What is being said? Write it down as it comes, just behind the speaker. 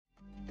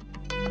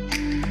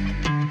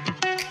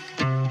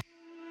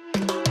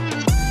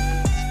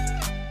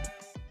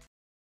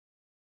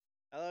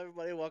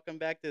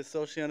back to the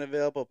Socially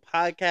Unavailable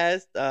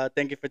podcast.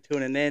 Thank you for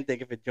tuning in.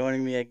 Thank you for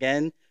joining me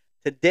again.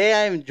 Today I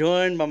am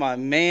joined by my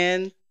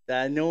man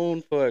that I've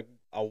known for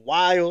a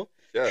while,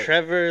 Yeah.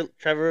 Trevor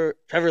Little.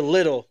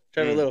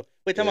 Trevor Mm, Little.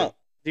 Wait, time yeah. out.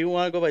 Do you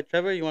want to go by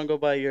Trevor or you want to go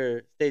by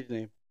your stage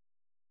name?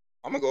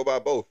 I'm gonna go by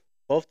both.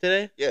 Both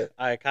today? Yeah.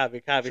 All right,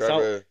 copy. So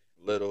Trevor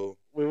Little,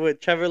 we with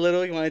Trevor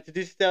Little. You want to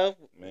introduce yourself?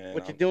 man.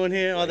 What you I'm doing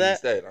here? All like he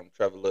that? said. I'm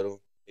Trevor Little,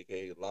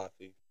 aka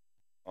Laffy.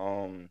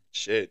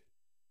 Shit.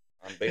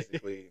 I'm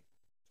basically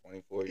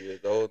 24 years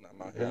old.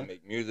 I'm out here. I Uh-huh.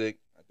 make music.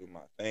 I do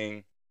my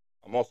thing.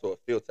 I'm also a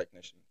field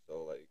technician.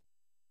 So like,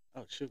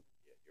 Oh shoot.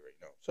 yeah, you already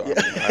know. So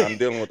Yeah. I'm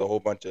dealing with a whole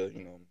bunch of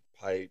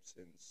pipes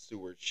and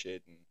sewer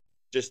shit and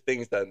just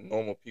things that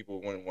normal people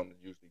wouldn't want to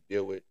usually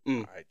deal with.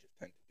 Mm. I just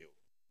tend to deal with.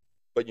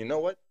 But you know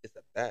what? It's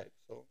a bag.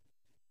 So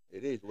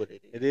it is what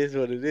it is. It is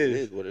what it It is.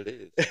 is what it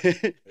is.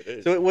 It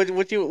is. So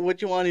what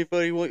you want here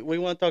for? What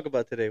you want to talk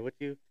about today? What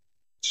you?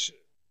 Shit.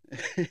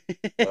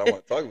 What I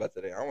want to talk about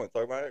today. I want to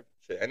talk about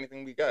shit,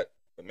 anything we got.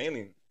 But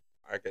mainly,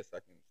 I guess I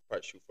can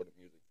probably shoot for the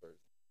music first.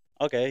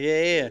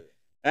 Okay, yeah.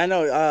 I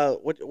know.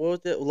 What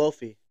was it?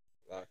 Lofi.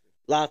 Laffy.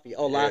 Laffy.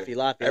 Oh, Yeah.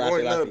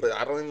 Everyone knows, Laffy. but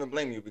I don't even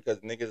blame you because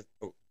niggas.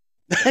 Oh,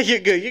 You're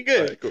good. You're good.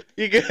 all right, cool.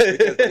 You're good.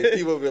 Because like,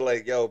 people be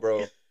like, "Yo,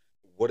 bro,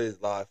 what is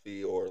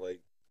Laffy?" Or like,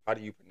 "How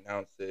do you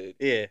pronounce it?"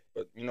 Yeah.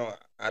 But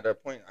at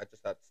that point, I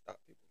just had to stop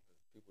people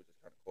because people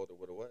just kind of called it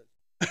what it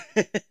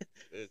was.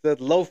 It is. The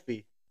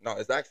Lofi. No,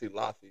 it's actually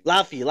Laffy.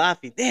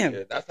 Laffy. Damn.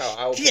 Yeah, that's how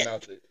I would Shit.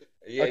 pronounce it.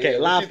 Yeah, Okay, yeah.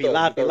 What you thought? You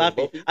thought it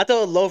was Laffy. I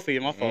thought it was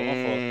Lofi. My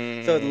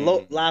fault. So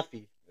Mm.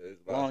 Laffy.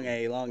 It's Long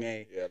Laffy.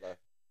 A. Yeah,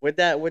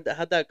 Laffy.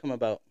 How'd that come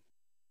about?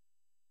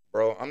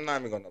 Bro, I'm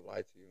not even gonna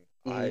lie to you.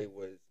 Mhm. I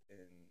was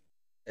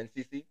in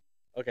NCC.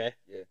 Okay.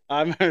 Yeah.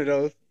 I remember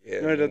those. Yeah.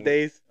 Remember those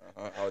days?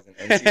 I was in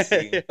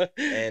NCC,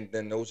 and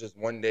then there was just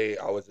one day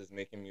I was just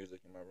making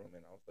music in my room,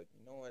 and I was like,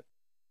 you know what?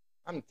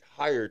 I'm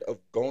tired of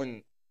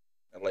going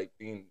and like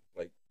being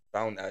like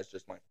found as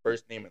just my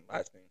first name and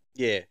last name.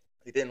 Yeah.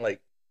 It didn't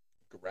like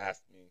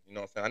grasp me. You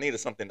know what I'm saying? I needed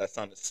something that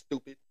sounded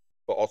stupid,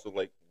 but also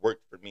like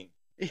worked for me.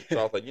 So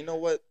I was like, you know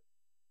what?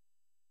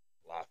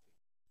 Laffy.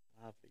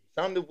 Laffy.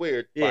 Sounded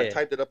weird, but I Yeah.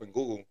 typed it up in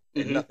Google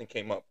and Mhm. nothing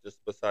came up just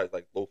besides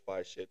like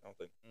lo-fi shit. I was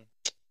like,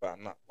 but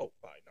I'm not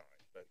lo-fi 9,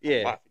 but Yeah.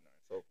 I'm Laffy 9.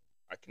 So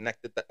I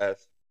connected the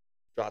S,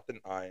 dropped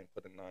an I, and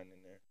put a 9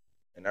 in there.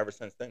 And ever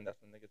since then,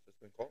 that's when niggas just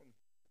been calling me.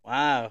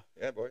 Wow.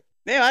 Yeah, boy.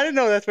 Damn, I didn't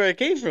know that's where it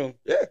came from.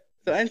 Yeah.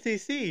 So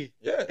NCC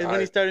Yeah. is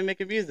when you started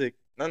making music.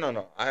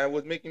 No. I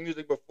was making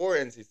music before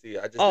NCC.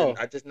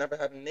 I just never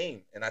had a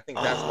name, and I think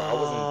that's why I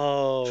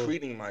wasn't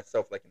treating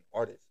myself like an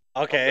artist. I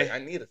was Okay. like,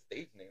 I need a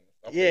stage name or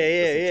something. Yeah,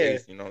 just in yeah.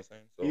 case, you know what I'm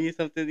saying? So You need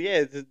something,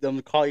 it's just them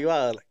to call you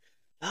out like,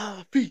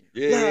 Laffy.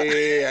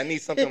 yeah, I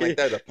need something like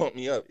that to pump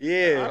me up.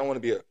 Yeah. I don't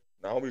want to be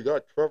now we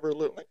got Trevor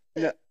Little. Like,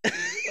 Yeah.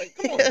 like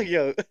come on,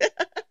 Yo. turn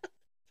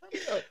me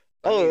up.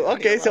 Oh, I need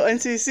okay. a So lot.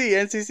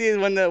 NCC is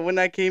when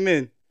that came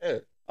in. Yeah.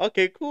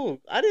 Okay,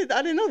 cool. I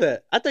didn't know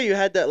that. I thought you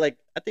had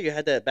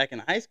that back in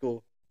high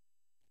school.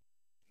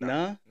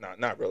 No? Nah,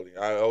 not really.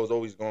 I was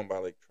always going by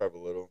like Trevor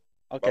Little.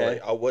 But Okay.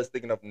 like I was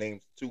thinking of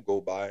names to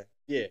go by,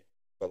 Yeah.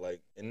 but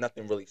like and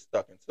nothing really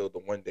stuck until the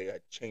one day I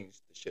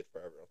changed the shit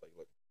forever. I was like,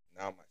 look,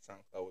 now my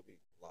SoundCloud would be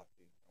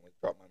Laffy. I'm gonna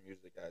drop my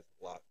music as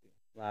Laffy.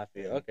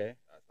 Laffy. And Okay.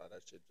 that's how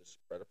that shit just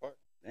spread apart.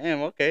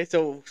 Damn. Okay.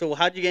 So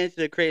how'd you get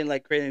into creating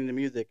the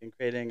music and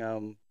creating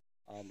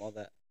all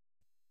that?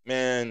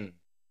 Man,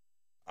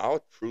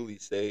 I'll truly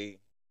say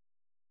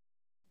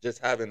just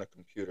having a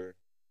computer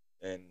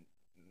and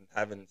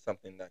having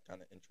something that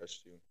kind of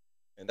interests you.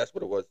 And that's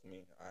what it was to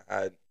me. I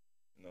had,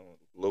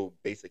 a little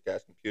basic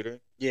ass computer,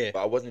 Yeah.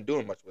 but I wasn't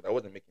doing much with it. I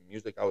wasn't making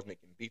music. I was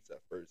making beats at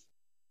first.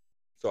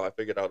 So I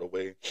figured out a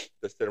way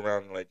to sit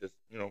around and like just,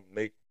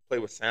 play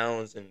with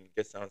sounds and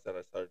get sounds that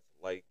I started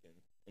to like and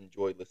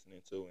enjoy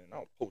listening to. And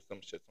I'll post some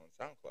shits on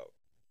SoundCloud.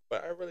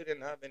 But I really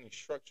didn't have any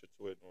structure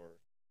to it or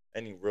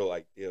any real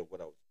idea of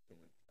what I was doing.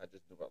 I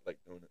just knew I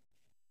liked doing it.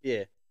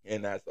 Yeah.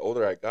 And as the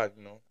older I got,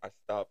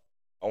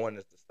 I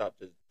wanted to stop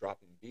just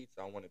dropping beats.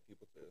 I wanted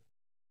people to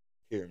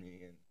hear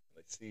me and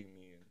like see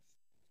me and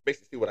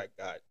basically see what I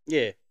got.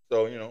 Yeah.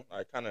 So,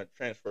 I kind of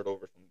transferred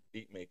over from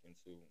beat making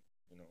to,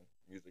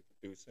 music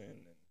producing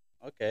and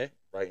Okay.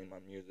 writing my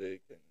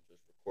music and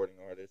just recording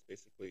artists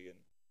basically and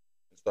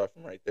start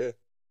from right there, to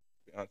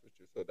be honest with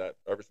you. So that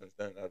ever since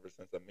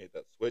I made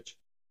that switch,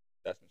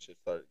 that's when shit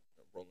started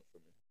rolling for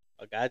me.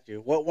 I got you.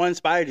 What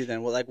inspired you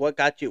then? What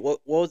got you? What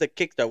was the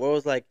kickstart? What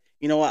was like?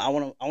 You know what? I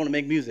want to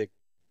make music.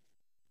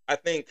 I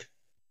think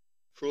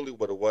truly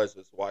what it was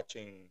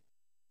watching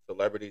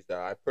celebrities that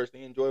I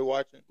personally enjoy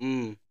watching.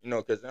 Mm.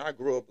 Because I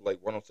grew up like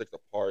 106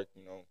 apart.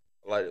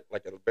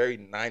 Like a very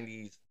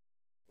 90s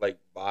like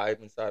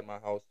vibe inside my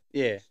house.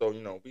 Yeah. So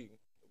we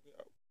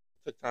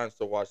took times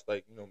to watch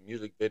like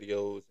music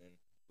videos and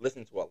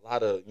listen to a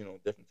lot of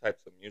different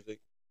types of music,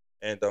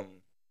 and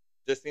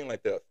just seeing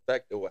like the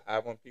effect it would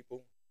have on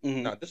people.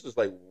 Mhm. Now this was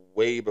like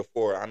way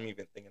before I'm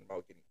even thinking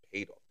about getting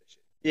paid off this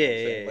shit. You know what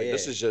I'm saying? Like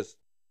this is just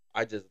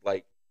I just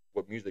like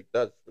what music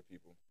does for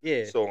people.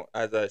 Yeah. So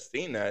as I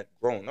seen that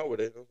growing up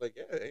with it, I was like,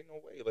 yeah, ain't no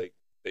way. Like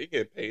they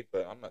get paid,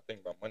 but I'm not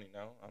thinking about money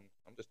now.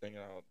 I'm just thinking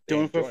how they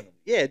Doing for enjoying them.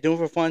 yeah, doing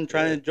for fun,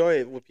 trying to Yeah, enjoy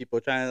it with people,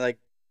 trying to like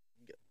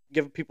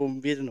give people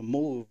reason to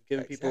move,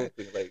 giving people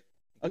exactly. Like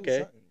do okay.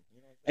 something.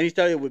 You know what I'm And saying? you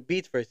started with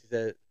beats first. You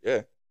said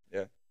Yeah,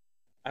 yeah,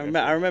 I yeah.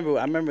 remember. For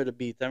I remember the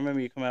beats. I remember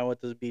you coming out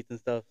with those beats and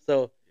stuff.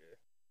 So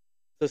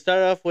yeah.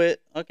 start off with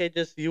okay,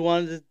 just you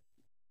wanted to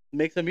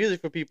make some music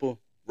for people.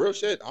 Real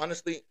shit.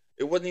 Honestly,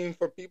 it wasn't even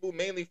for people.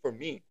 Mainly for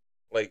me.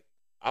 Like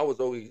I was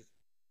always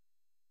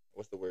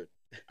what's the word?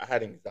 I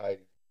had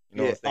anxiety. You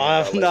know what Yeah.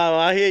 I'm saying? About No,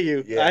 like I hear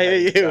you. yeah, I I had hear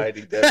you.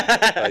 anxiety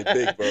definitely like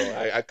big, bro.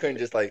 I couldn't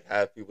just like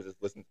have people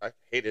just listen. I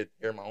hated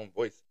hearing my own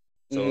voice.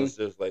 So hmm it's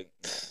just like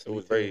it Me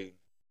was too. very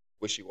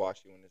wishy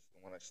washy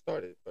when I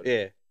started. But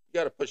Yeah. you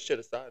gotta put shit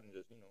aside and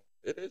just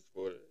it is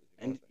what it is. You know what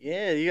And I'm saying?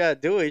 yeah, you gotta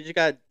do it. You just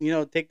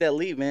got take that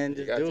leap, man. Yeah,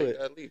 you Just gotta do take it.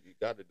 that leap. You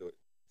gotta do it.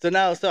 So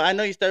now, so I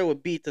know you started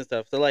with beats and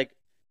stuff. So like,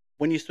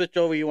 when you switch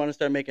over, you want to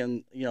start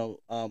making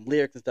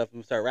lyrics and stuff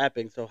and start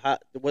rapping. So how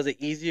was it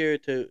easier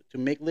to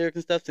make lyrics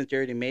and stuff since you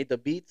already made the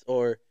beats,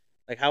 or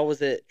like how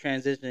was it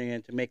transitioning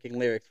into making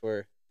lyrics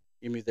for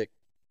your music?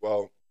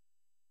 Well,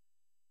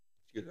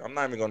 excuse me, I'm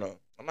not even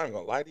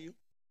gonna lie to you.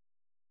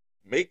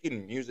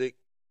 Making music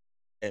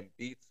and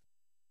beats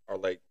are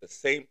like the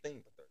same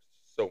thing, but they're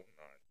so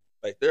not.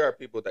 Like there are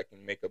people that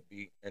can make a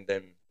beat and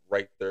then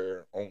write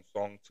their own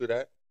song to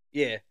that,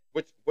 Yeah.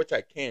 which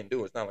I can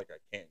do. It's not like I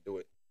can't do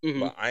it, Mhm.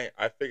 but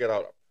I figured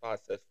out a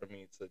process for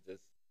me to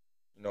just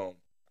you know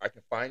I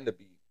can find the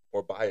beat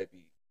or buy a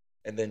beat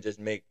and then just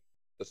make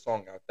the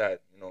song out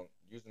that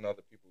using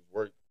other people's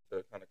work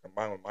to kind of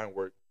combine with my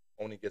work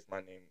only gets my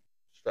name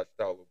stretched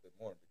out a little bit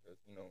more because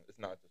it's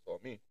not just all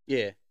me.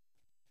 Yeah.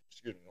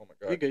 Excuse me. Oh my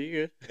You god. good.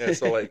 You Yeah,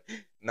 so good. like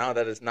now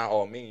that it's not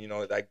all me,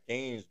 that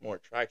gains more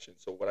traction.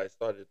 So what I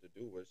started to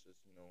do was just,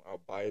 I'll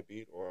buy a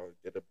beat or I'll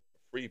get a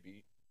free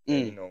beat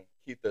and mm.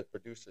 keep the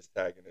producer's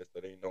tag in it so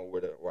they know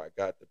where I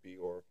got the beat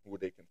or who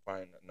they can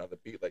find another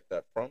beat like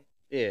that from.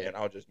 Yeah. And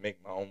I'll just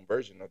make my own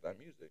version of that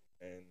music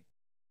and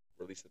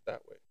release it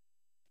that way.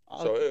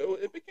 Oh, So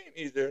it became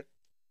easier.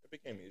 It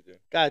became easier.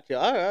 gotcha.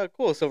 All right.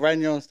 Cool. So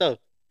writing your own stuff.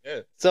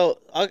 Yeah. So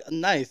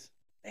nice.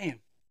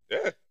 Damn.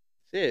 Yeah.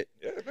 Shit.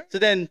 Yeah, man. So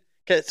then,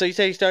 so you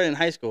say you started in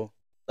high school,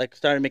 like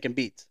started making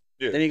beats.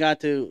 Yeah. Then you got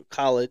to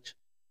college,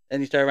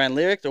 and you started writing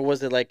lyrics, or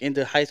was it like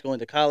into high school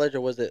into college,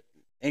 or was it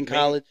in Main,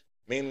 college?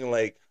 mainly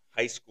like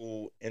high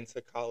school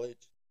into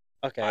college.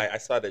 Okay. I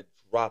started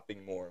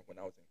dropping more when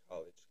I was in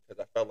college because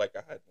I felt like I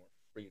had more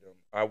freedom.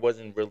 I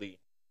wasn't really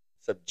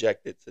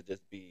subjected to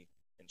just be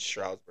in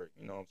Stroudsburg.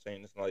 You know what I'm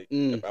saying? It's like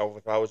Mm.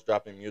 if I was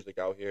dropping music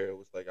out here, it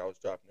was like I was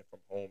dropping it from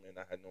home, and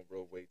I had no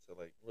real way to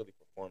like really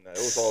perform that. It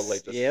was all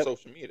like just Yep.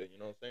 social media. You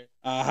know what I'm saying?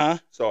 Uh huh.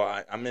 So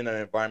I'm in an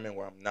environment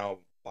where I'm now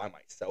by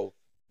myself.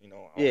 I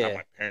don't have Yeah.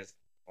 my parents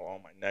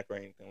on my neck or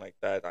anything like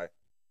that. I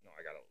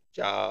got a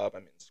job.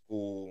 I'm in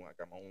school. I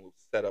got my own little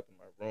setup in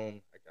my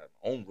room. I got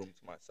my own room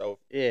to myself.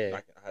 Yeah.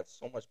 I have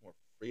so much more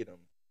freedom,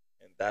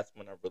 and that's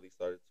when I really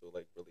started to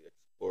like really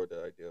explore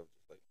the idea of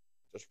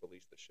just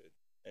release the shit,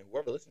 and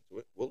whoever listens to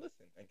it will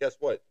listen. And guess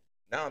what?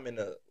 Now I'm in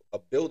a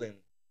building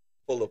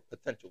full of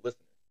potential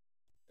listeners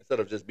instead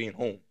of just being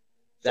home.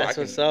 So That's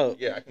what's up.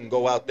 I can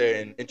go out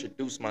there and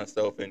introduce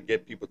myself and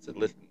get people to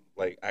listen,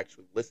 like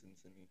actually listen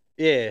to me,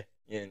 Yeah.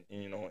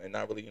 and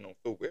not really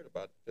feel weird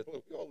about it. Because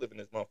look, we all live in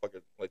this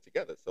motherfucker like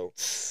together. So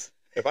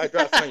if I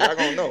drop something, y'all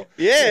gonna know.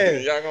 Yeah.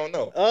 Y'all gonna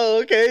know.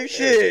 Oh, okay. Yeah,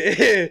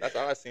 Shit. that's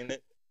how I seen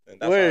it, and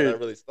that's how Word. that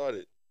really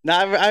started. Now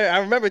I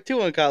remember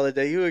too in college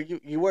that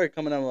you were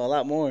coming up with a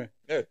lot more.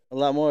 Yeah, A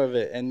lot more of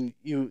it, and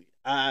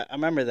I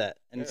remember that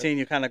and yeah. seeing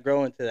you kind of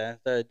grow into that and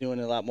started doing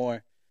it a lot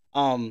more.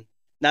 Um,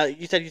 Now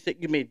you said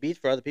you made beats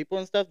for other people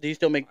and stuff. Do you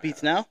still make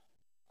beats now?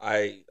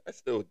 I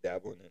still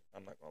dabble in it.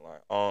 I'm not gonna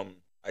lie.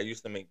 I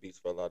used to make beats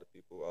for a lot of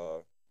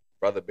people.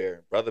 Brother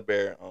Bear.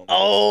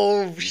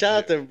 Oh,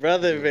 shout out to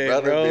Brother Bear,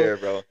 Brother bro. Bear,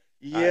 bro.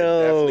 I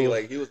definitely Yo.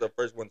 like. He was the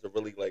first one to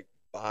really like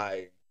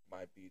buy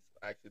my beats.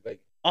 Actually, like,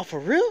 Oh, for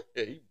real?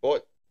 yeah, he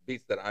bought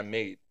beats that I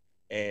made,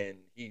 and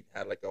he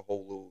had like a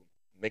whole little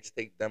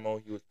mixtape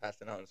demo he was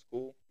passing out in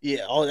school.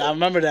 Yeah. Oh, I So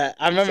remember that.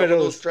 I remember some of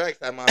those those. tracks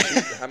had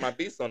my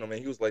beats on them,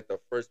 and he was like the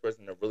first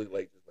person to really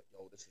like just like,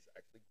 yo, this is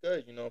actually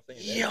good. You know what I'm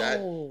saying? And that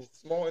Yo.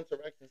 small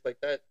interactions like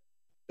that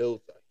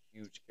builds a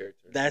huge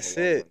character. That's in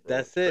the long it. run, bro.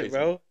 That's It's it, crazy.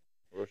 bro.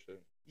 Real shit.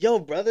 Yo,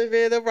 Brother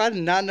Bear, though, bro, I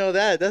did not know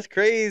that. That's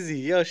crazy.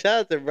 Yo, shout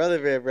out to Brother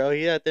Bear, bro.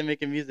 He out there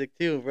making music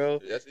too, bro.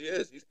 Yes, he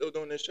is. He's still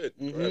doing this shit.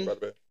 Go ahead, Mhm.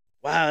 brother. Man.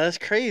 Wow, that's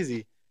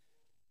crazy.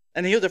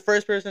 And he was the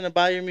first person to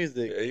buy your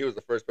music. Yeah, he was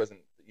the first person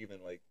to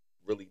even like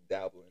really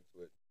dabble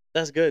into it.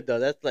 That's good though.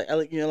 That's like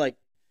like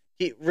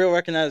he real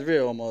recognized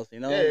real almost. Yeah,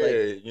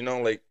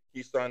 Like like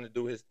he's starting to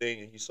do his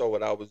thing, and he saw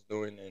what I was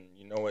doing, and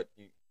you know what?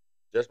 He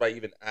just by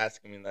even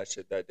asking me that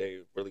shit that day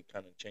really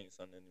kind of changed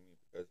something in me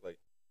because like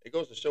it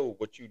goes to show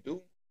what you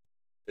do,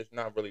 it's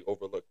not really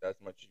overlooked as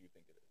much as you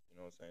think it is. You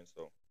know what I'm saying?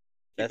 So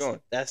keep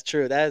going. that's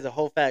true. That is a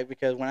whole fact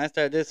because when I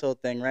started this whole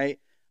thing, right,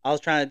 I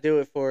was trying to do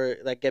it for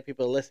like get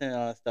people to listen and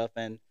all that stuff,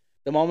 and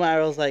The moment I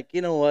was like,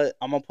 you know what,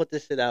 I'm gonna put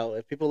this shit out.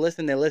 If people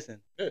listen, they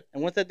listen. Yeah,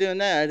 And once I doing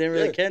that, I didn't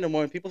really yeah, care no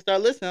more. And people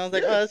start listening. I was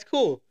like, oh, yeah, that's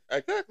cool.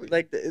 exactly.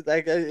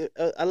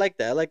 I like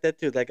that. I like that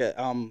too. I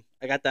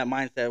got that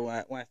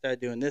mindset when I started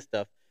doing this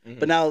stuff. But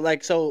Hmm. now,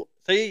 like, so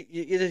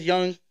you're this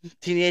young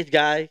teenage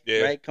guy,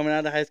 Yeah, right? Coming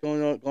out of high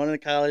school, going to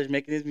college,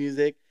 making his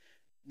music.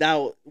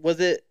 Now,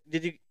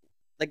 did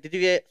you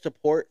get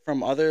support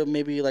from other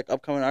maybe like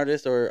upcoming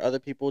artists or other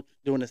people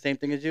doing the same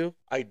thing as you?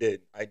 I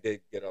did. I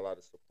did get a lot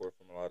of support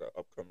from a lot of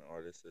upcoming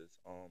artists.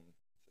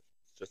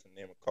 Just to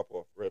name a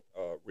couple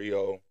of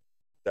Rio,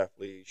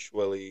 definitely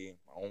Shwilly,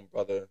 my own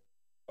brother,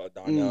 Mm.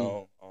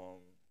 Donnell,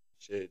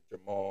 shit,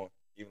 Jamal.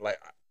 Even like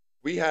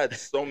we had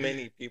so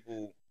many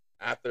people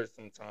after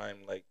some time,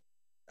 like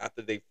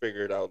after they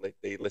figured out, like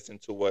they listen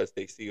to us,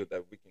 they see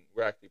that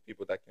we're actually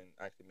people that can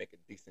actually make a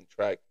decent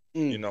track.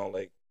 You Mm. know,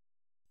 like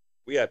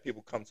we had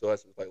people come to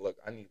us and was like, look,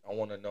 I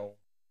want to know,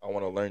 I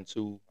want to learn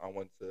too, I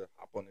want to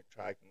hop on the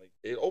track, and like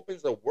it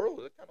opens a world,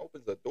 it kind of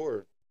opens a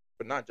door,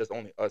 but not just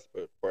only us,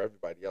 but for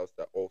everybody else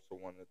that also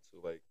wanted to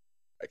like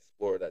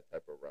explore that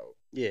type of route,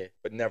 Yeah.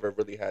 but never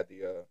really had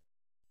the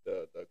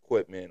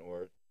equipment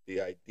or the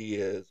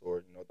ideas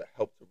or the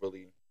help to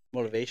really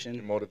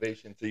Motivation.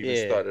 motivation to even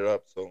Yeah. start it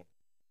up. So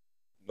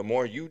the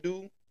more you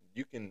do,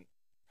 you can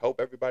help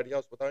everybody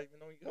else without even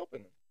knowing you're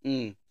helping them.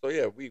 Mm. So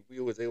yeah, we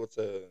was able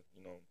to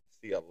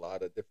see a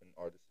lot of different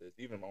artists,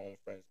 even my own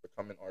friends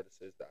becoming artists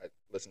that I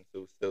listen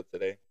to still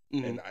today,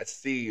 Hmm. and I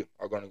see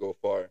are gonna go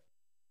far.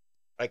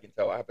 I can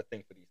tell. I have a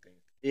thing for these things.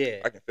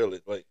 Yeah. I can feel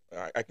it. Like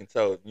I can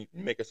tell if you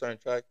make a certain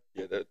track,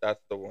 yeah,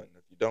 that's the one.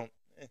 If you don't,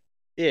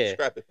 Yeah.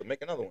 scrap it, but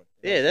make another one.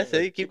 You know what Yeah. I'm saying? That's it.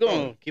 Like You keep keep going.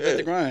 going. Keep up Yeah,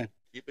 the grind.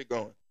 keep it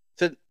going.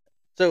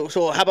 So,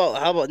 so how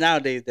about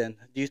nowadays then?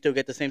 Do you still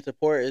get the same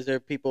support? Is there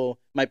people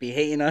might be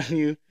hating on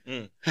you?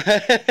 Mm.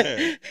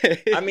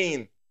 I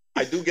mean,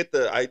 I do get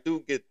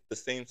the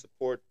same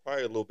support,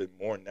 probably a little bit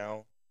more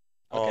now.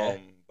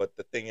 Okay. But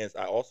the thing is,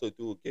 I also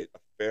do get a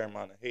fair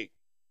amount of hate,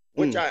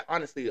 which Mm. I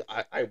honestly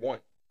I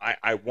want.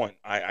 I want.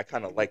 I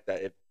kind of like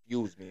that. It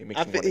fuels me. It makes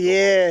I me feel, want to go harder.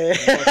 yeah.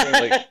 You know what I'm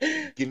saying?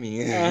 Like, give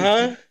me.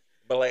 Uh-huh.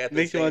 But like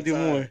Makes you want to do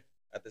more.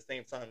 at the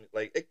same time,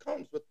 like it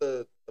comes with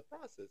the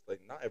process.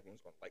 Like not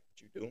everyone's gonna like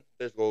what you do.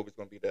 There's always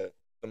gonna be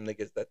some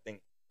niggas that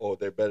think, oh,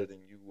 they're better than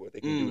you or they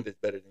can do Mm. this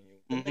better than you.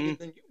 Them Mm-hmm. niggas,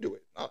 then you do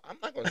it. I'm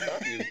not gonna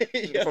stop you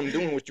Yeah. from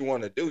doing what you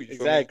want to do. You feel me?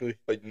 Exactly.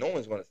 But no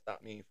one's gonna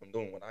stop me from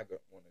doing what I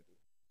want to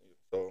do.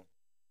 So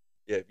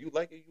yeah, if you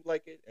like it, you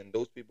like it, and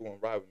those people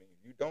won't ride with me.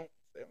 If you don't,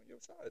 stay on your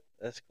side.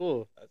 That's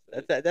cool. That's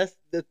That's it. that.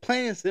 That's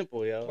plain and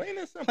simple, yo. Plain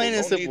and simple. Plain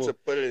and No need to simple.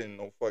 put it in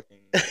no fucking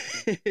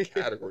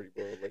category,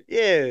 bro. Like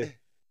Yeah. Just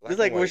black and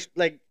like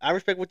white. I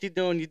respect what you're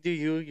doing. You do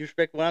you. You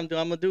respect what I'm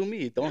doing. I'm gonna do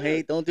me. Don't Yeah,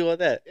 hate. Don't do all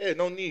that. yeah.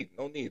 No need,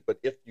 no need. But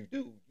if you do,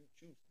 you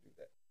choose to do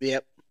that,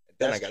 Yep. and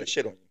then I That's got to true.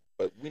 shit on you.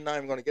 But we're not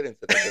even gonna get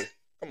into that. 'Cause,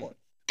 come on.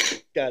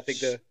 Gotta take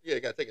the Yeah,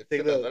 gotta take a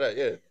take sip the. after that.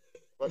 Yeah.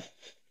 Fuck.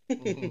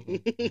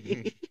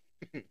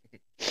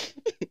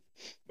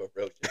 But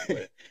real shit.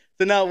 But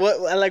So now,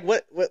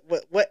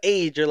 what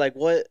age or like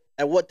what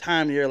at what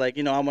time you're like,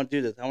 I want to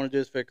do this. I want to do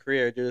this for a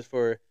career. Do this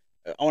for.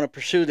 I want to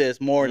pursue this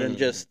more than mm,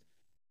 just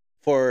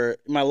for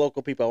my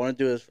local people. I want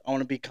to do this. I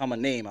want to become a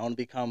name. I want to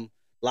become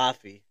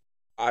Laffy.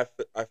 I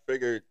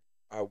figured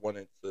I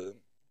wanted to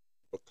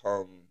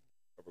become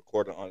a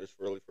recording artist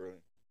for really.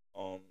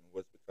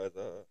 Was because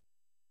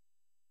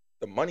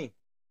the money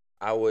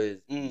I was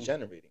Mm.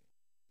 generating.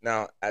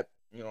 Now,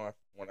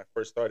 when I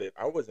first started,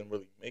 I wasn't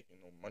really making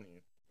no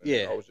money.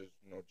 Yeah. I was just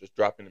just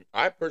dropping.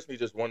 I personally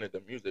just wanted the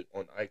music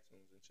on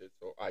iTunes and shit,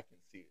 so I can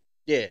see it.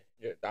 Yeah.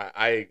 Yeah,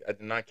 I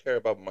did not care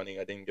about money.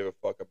 I didn't give a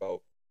fuck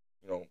about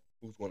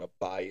who's gonna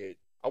buy it.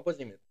 I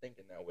wasn't even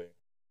thinking that way.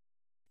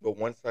 But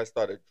once I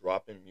started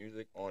dropping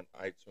music on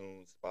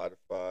iTunes,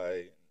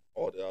 Spotify, and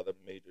all the other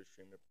major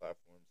streaming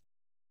platforms,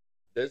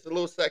 there's a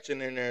little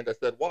section in there that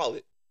said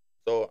wallet.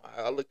 So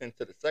I looked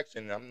into the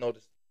section and I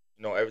noticed,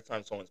 every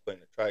time someone's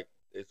playing a track,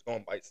 it's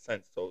going by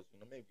cents. So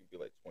maybe it'd be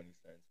like 20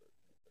 cents or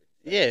 30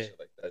 cents Yeah. and shit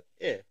like that.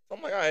 Yeah. So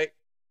I'm like, all right,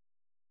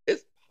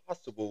 it's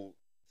possible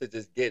to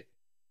just get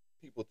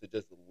people to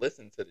just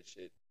listen to the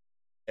shit,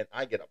 and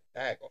I get a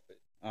bag off it.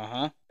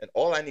 Uh-huh. And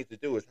all I need to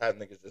do is have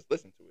niggas just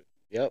listen to it.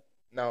 Yep.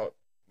 Now,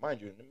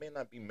 mind you, there may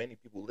not be many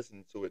people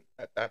listening to it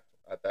at that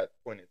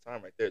point in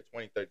time right there.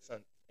 20, 30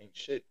 cents ain't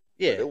shit.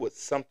 Yeah. But it was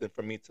something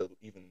for me to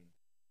even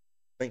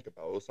think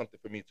about. It was something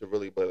for me to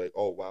really be like,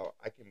 oh wow,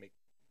 I can make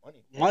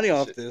Money this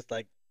off shit. this.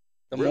 Like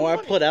the Real more I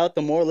money. put out,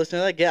 the more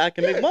listeners I get. I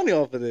can make Yeah. money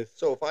off of this.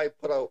 So if I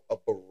put out a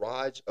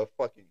barrage of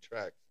fucking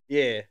tracks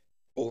Yeah.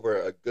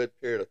 over a good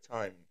period of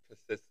time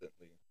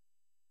consistently,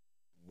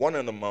 one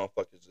of the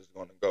motherfuckers is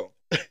gonna go.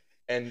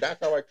 And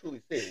that's how I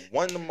truly see it.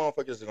 One of the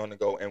motherfuckers is gonna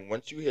go, and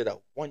once you hear that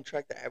one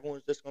track that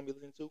everyone's just gonna be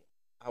listening to,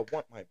 I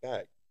want my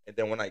bag. And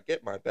then when I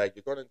get my bag,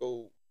 you're gonna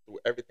go through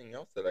everything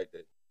else that I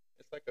did.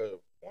 It's like a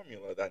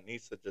formula that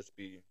needs to just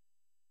be,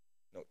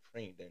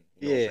 trained in.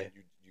 You know what I'm Yeah. saying?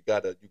 You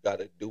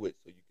gotta do it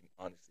so you can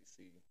honestly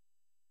see,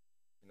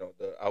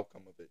 the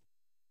outcome of it.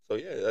 So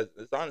yeah,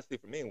 it's honestly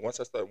for me. Once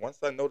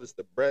I noticed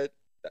the bread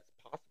that's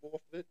possible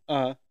off of it.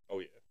 Uh-huh. Oh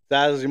yeah.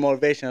 that was your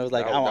motivation. I was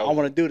like, That, I that want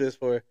was to do this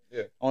for,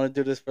 yeah. I want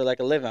to do this for like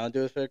a living. I want to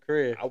do this for a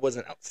career. I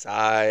wasn't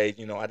outside,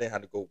 you know, I didn't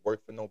have to go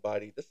work for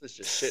nobody. This is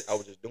just shit I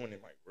was just doing in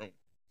my room.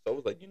 So I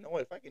was like, you know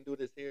what, if I can do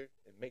this here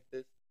and make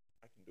this,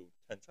 I can do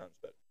 10 times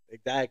better.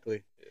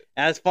 Exactly. Yeah.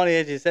 And it's funny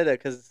that you said that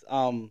because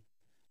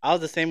I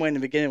was the same way in the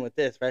beginning with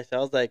this, right? So I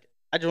was like,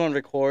 I just want to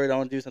record. I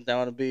want to do something.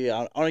 I want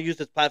to use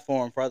this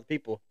platform for other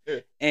people. Yeah.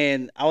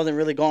 And I wasn't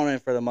really going in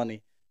for the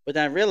money. But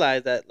then I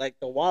realized that like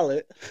the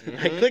wallet, I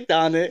Mhm. clicked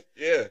on it.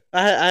 Yeah.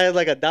 I had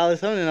like $1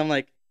 something, and I'm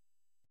like,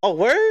 oh,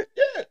 word?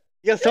 Yeah.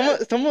 Yeah,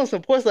 someone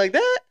supports like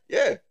that.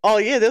 Yeah. Oh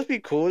yeah, that'd be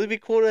cool. It'd be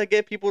cool to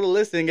get people to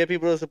listen, get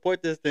people to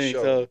support this thing.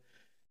 Sure. So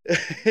Let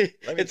me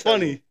it's tell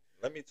funny. you.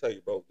 Let me tell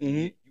you, bro.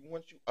 Mhm.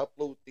 Once you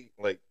upload the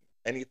like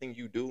anything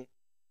you do,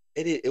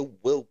 it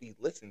will be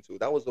listened to.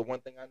 That was the one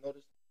thing I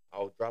noticed.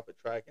 I'll drop a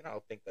track and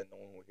I'll think that no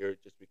one will hear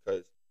it just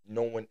because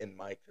no one in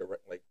my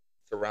like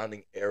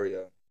surrounding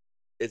area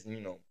is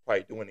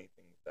probably doing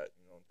anything with that.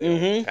 You know, they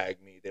don't Mhm.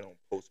 tag me, they don't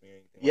post me or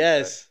anything like that.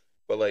 Yes.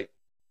 But like,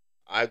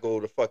 I go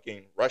to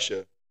fucking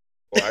Russia,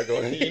 or I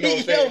go, you know what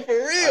I'm Yo, saying? for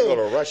real. I go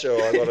to Russia,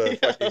 or I go to Yo.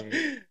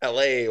 fucking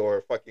LA,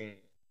 or fucking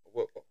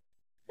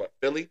what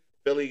Philly?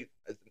 Philly.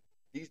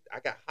 I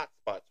got hot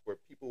spots where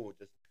people will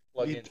just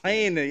plug Be into.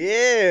 playing it,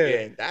 Yeah, yeah.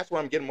 and that's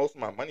where I'm getting most of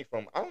my money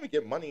from. I don't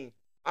get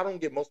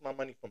most of my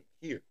money from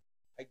here.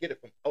 I get it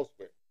from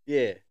elsewhere.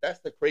 Yeah. That's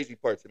the crazy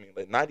part to me.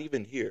 Like, not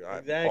even here. All my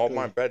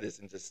Exactly. bread is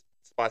in just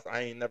spots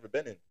I ain't never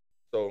been in.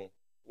 So,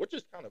 which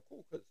is kind of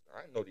cool because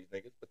I know these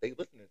niggas, but they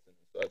listening to me.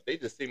 So they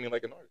just see me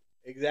like an artist.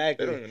 They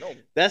Exactly. don't even know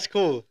me. That's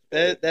cool.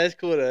 Yeah. That's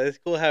cool. Though. It's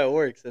cool how it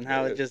works and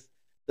how Yeah. it just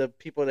the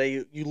people that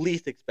you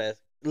least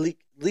expect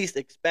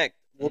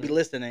will be Mhm.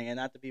 listening, and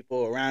not the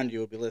people around you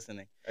will be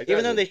listening. Exactly.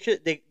 Even though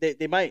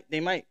they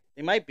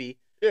might be,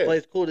 Yeah. but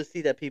it's cool to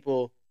see that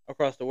people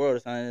across the world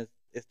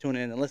is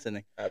tuning in and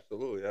listening.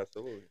 Absolutely,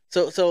 absolutely.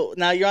 So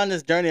now you're on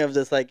this journey of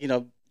just like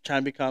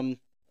trying to become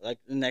like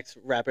the next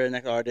rapper,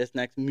 next artist,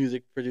 next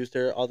music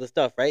producer, all this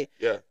stuff, right?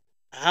 Yeah.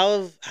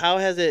 How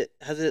has it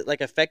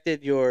like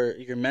affected your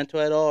mental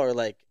at all, or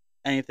like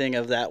anything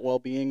of that well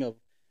being of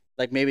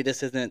like maybe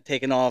this isn't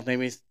taking off,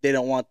 maybe they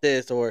don't want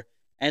this or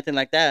anything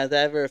like that? Has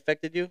that ever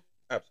affected you?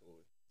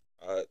 Absolutely.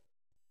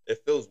 It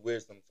feels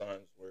weird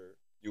sometimes where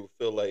you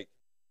feel like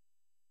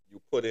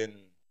you put in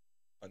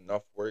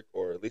enough work,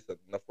 or at least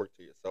enough work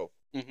to yourself,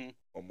 Mm-hmm.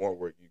 or more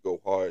work. You go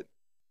hard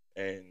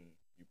and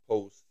you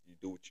post, you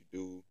do what you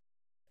do,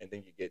 and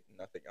then you get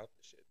nothing out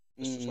the shit.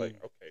 It's just like,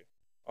 okay,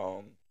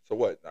 so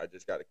what? I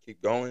just got to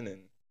keep going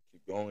and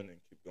keep going and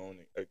keep going.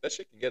 Like, that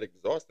shit can get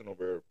exhausting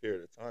over a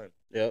period of time.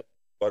 Yep.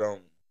 But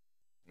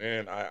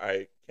man,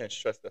 I can't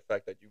stress the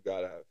fact that you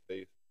gotta have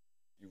faith.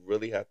 You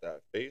really have to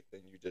have faith,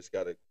 and you just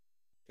gotta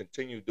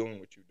continue doing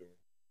what you're doing.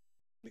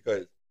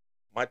 Because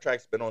my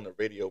track's been on the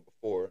radio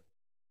before,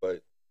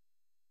 but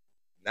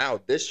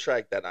now this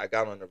track that I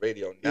got on the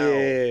radio now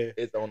Yeah.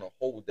 is on a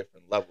whole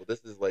different level.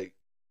 This is like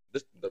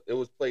it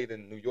was played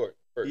in New York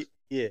first.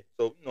 Yeah.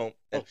 So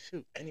Oh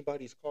shoot.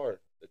 anybody's car,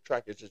 the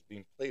track is just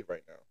being played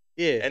right now.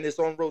 Yeah. And it's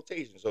on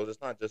rotation, so it's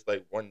not just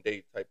like one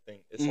day type thing.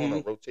 It's on a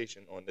Mhm.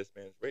 rotation on this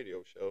man's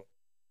radio show,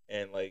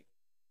 and like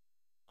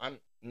I'm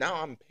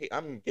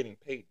getting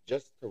paid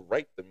just to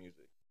write the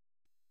music.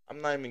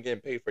 I'm not even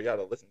getting paid for y'all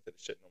to listen to the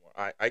shit no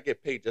more. I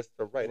get paid just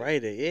to write it.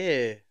 Write it.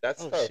 Yeah.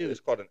 That's Oh tough. shoot. It's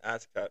called an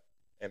ASCAP,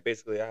 and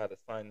basically I had to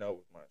sign up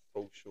with my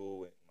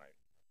social and my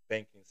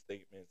banking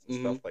statements and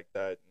stuff like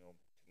that.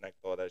 Connect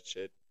all that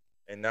shit,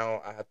 and now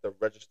I have to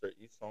register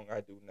each song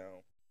I do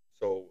now.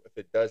 So if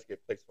it does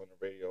get placed on the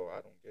radio,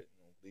 I don't get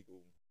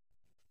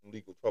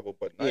legal trouble.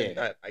 But not even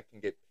that, I can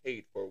get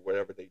paid for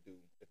whatever they do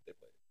if they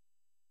play it.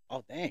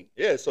 Oh dang.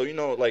 Yeah, so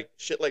like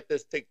shit like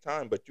this take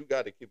time, but you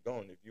got to keep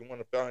going. If you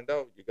want to find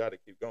out, you got to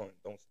keep going.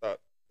 Don't stop.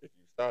 If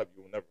you stop,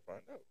 you will never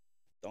find out.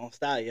 Don't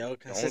stop, yo.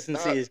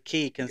 Consistency stop. is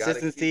key. You gotta keep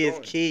Consistency is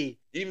going. key.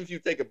 Even if you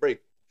take a break,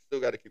 you still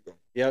got to keep going.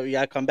 Yo, you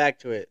gotta come back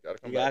to it. You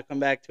You gotta come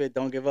back to it.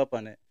 Don't give up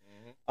on it.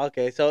 Mhm.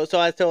 Okay, so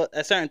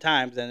at certain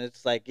times, and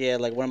it's like, yeah,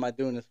 like what am I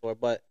doing this for?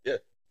 But Yeah,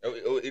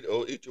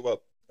 it'll eat you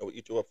up. It will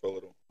eat you up for a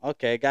little.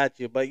 okay, got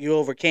you. But you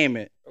overcame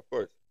it. Of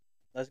course.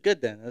 That's good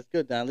then. That's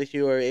good then. At least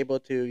you were able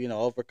to,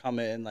 overcome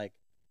it and like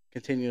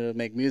continue to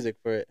make music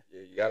for it.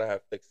 Yeah, you gotta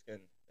have thick skin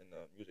in the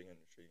music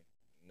industry.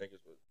 Niggas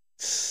would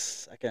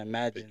I can pick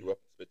imagine. you up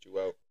and spit you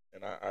out,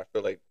 and I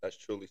feel like that's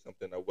truly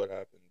something that would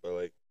happen. But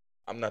like,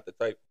 I'm not the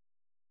type.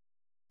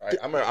 Right?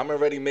 I'm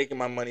already making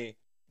my money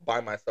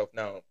by myself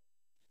now.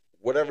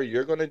 Whatever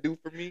you're gonna do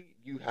for me,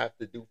 you have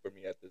to do for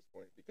me at this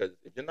point. Because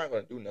if you're not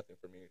gonna do nothing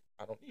for me,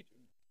 I don't need you.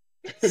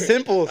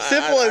 Simple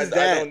as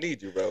that. I don't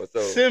need you, bro.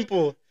 So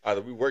Simple.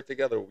 either we work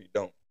together or we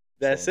don't.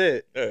 That's So,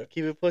 it. Yeah,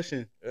 Keep it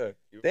pushing. yeah.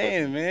 keep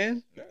Damn, pushing.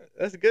 man. Yeah,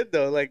 That's good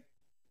though. Like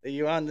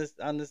you're on this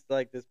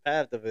like this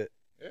path of it.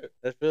 yeah.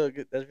 That's really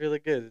good. That's really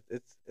good.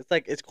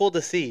 It's cool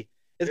to see.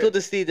 It's Yeah. cool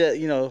to see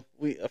that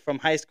we from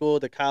high school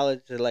to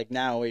college to like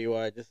now where you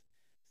are just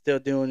still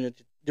doing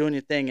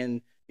your thing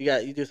and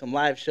you do some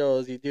live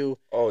shows.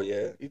 Oh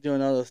yeah. You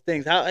doing all those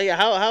things. How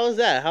was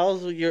that? How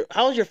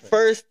was your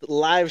first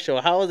live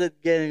show? How was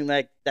it getting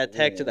like that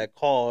text or Ooh, that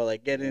call,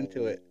 like getting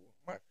into ooh. it?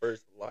 My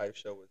first live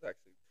show was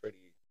actually pretty.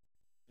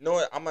 You know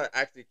what? I'm gonna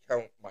actually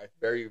count my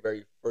very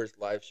very first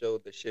live show.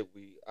 The shit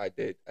I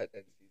did at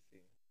NCC.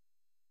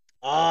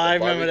 Oh, The I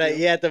remember that.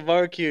 barbecue. Yeah, at the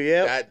barbecue.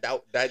 Yep.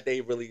 That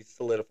day really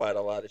solidified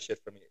a lot of shit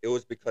for me. It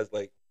was because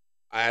like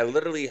I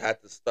literally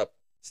had to step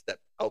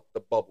out the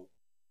bubble.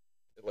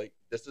 Like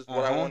this is Uh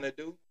what I huh. want to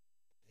do.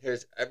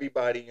 Here's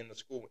everybody in the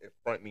school in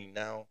front of me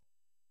now.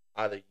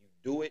 Either you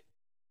do it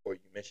or you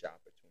miss your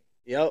opportunity.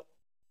 Yep.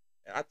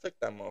 And I took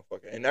that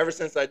motherfucker. And ever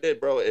since I did,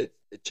 bro, it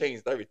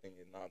changed everything.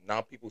 And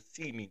now people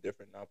see me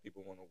different. Now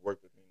people want to work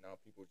with me. Now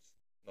people just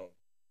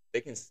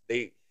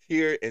they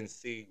hear and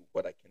see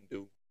what I can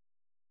do.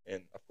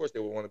 And of course they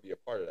will want to be a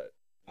part of that.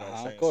 You Uh know what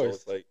I'm huh. Of saying? So course.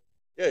 it's like,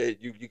 yeah,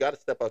 you got to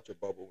step out your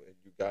bubble and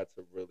you got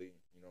to really,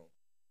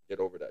 get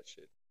over that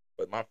shit.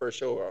 But my first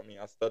show, I mean,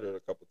 I stuttered a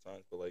couple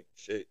times, but like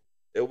shit,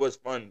 it was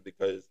fun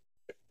because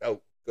it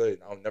felt good.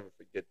 I'll never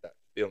forget that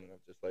feeling of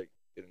just like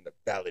getting the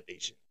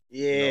validation.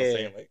 You know what I'm Yeah.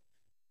 saying? Like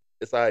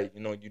it's like,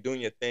 you're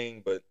doing your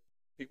thing, but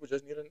people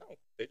just need to know.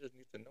 They just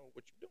need to know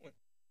what you're doing.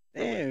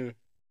 Really. Damn.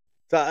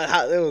 So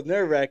it was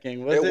nerve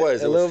wracking, was It it?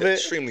 was. A It was little bit.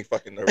 extremely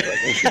fucking nerve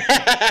wracking.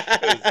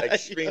 It was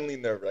extremely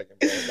nerve wracking,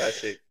 bro. That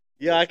shit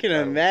Yeah, was I can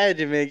incredible.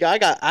 imagine, man.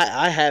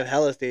 I have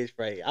hella stage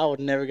fright. I would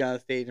never get on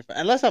stage in front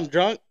unless I'm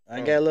drunk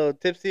and get a little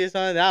tipsy or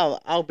something.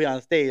 I'll be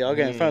on stage. I'll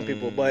get in front of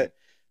people. Mm, But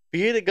for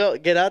you to go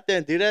get out there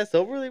and do that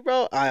soberly,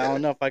 bro, I yeah,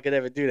 don't know if I could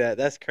ever do that.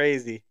 That's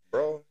crazy.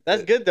 bro.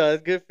 That's good though.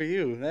 That's good for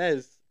you. I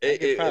It,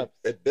 give it, it, props.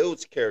 it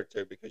builds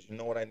character because you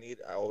know what I need?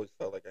 I always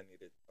felt like I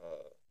needed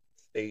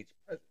stage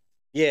presence.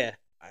 Yeah.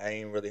 I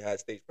ain't really had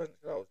stage presence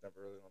because I was never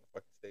really on the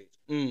fucking stage.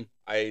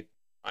 Mm.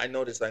 I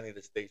noticed I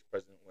needed stage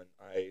presence when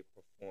I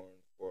performed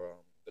for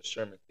the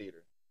Sherman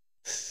Theater.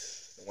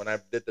 When I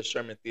did the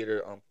Sherman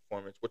Theater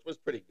performance, which was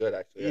pretty good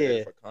actually. I did Yeah.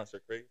 it for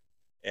Concert Crave.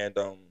 And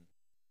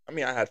I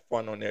mean I had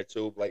fun on there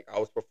too. Like I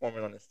was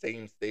performing on the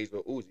same stage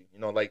with Uzi.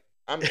 Like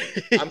I'm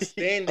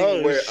standing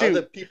Oh where other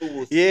shoot. people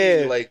will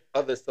see Yeah. like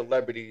other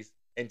celebrities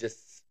and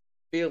just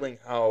feeling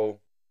how,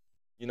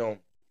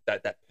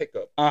 that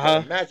pickup. Uh But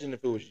huh. imagine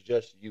if it was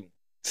just you.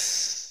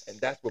 And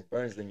that's what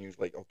burns in you is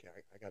like, okay,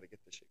 I gotta get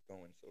this shit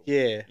going. So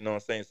Yeah. you know what I'm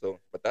saying? So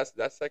but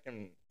that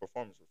second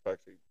performance was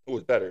actually it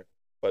was better,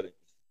 but it's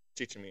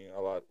teaching me a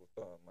lot with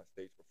my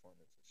stage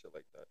performance and shit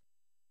like that.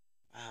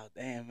 Wow.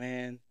 Damn,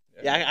 man.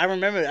 Yeah, Yeah, man. I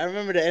remember. I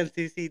remember the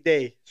NCC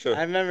day. Sure.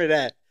 I remember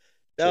that.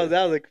 Sure.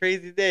 That was a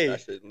crazy day.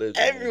 That shit lives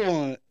with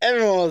me.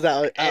 Everyone was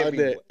out there.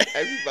 Everyone,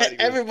 everybody was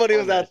Everybody on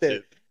was out that there.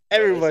 shit. Bro, that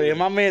Everybody. shit And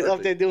was my man's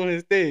up there perfect. doing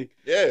his thing.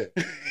 Yeah.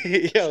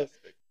 Yo,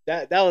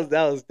 that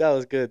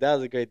was good. That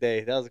was a great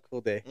day. That was a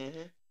cool day.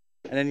 Mm-hmm.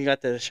 And then you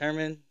got the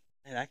Sherman.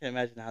 And I can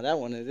imagine how that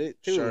one is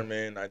it too.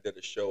 Sherman, I did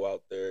a show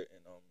out there in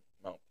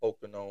Mount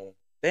Pocono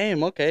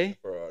Damn. Okay.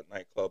 for a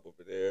nightclub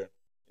over there.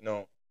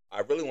 I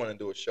really want to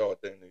do a show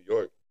out there in New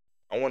York.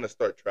 I want to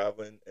start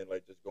traveling and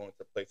like just going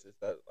to places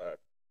that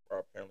are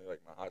apparently like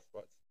my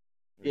hotspots.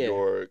 New Yeah.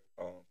 York,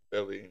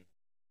 Philly,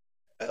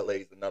 LA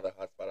is another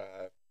hotspot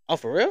I have. Oh,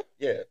 for real?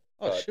 Yeah.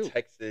 Oh shoot.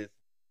 Texas,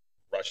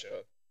 Russia.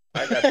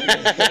 I got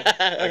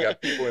people, I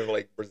got people in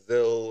like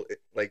Brazil,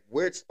 like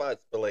weird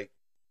spots, but like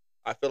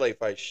I feel like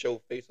if I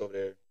show face over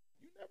there,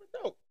 you never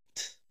know.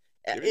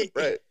 Give me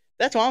bread.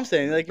 That's what I'm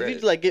saying. Give me Like if you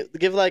bread. like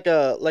give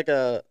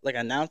like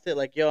announce it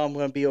like yo I'm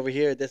gonna be over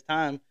here at this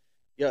time.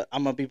 Yo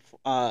I'm gonna be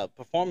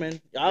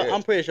performing. Yeah.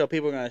 I'm pretty sure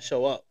people are gonna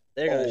show up.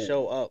 They're gonna Oh.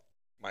 show up.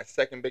 My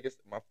second biggest,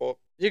 my fault,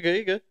 You good?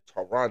 You good?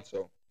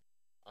 Toronto.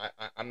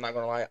 I'm not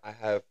gonna lie, I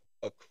have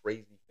a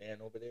crazy fan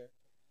over there.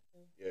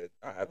 Yeah,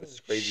 I have this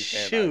crazy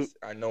fan. Shoot.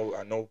 I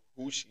know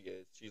who she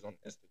is. She's on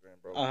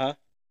Instagram, bro. Uh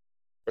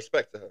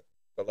Respect to her,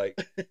 but like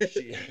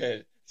huh.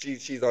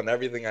 she's on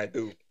everything I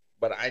do.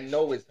 But I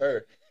know it's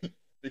her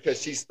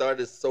because she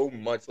started so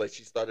much. Like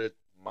she started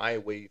my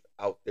wave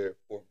out there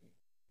for me.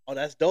 Oh,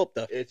 that's dope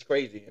though. It's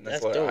crazy, and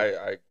that's That's why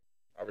dope.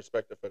 I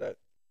respect her for that.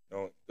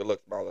 Good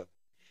luck, Mala.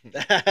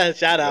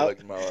 Shout out.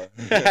 Good luck,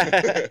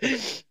 Mala.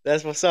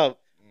 That's what's up.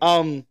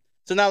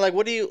 So now, like,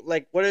 what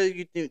are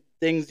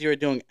things you're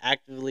doing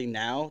actively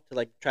now to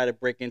like try to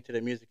break into the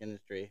music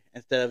industry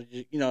instead of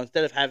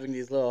instead of having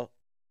these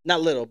not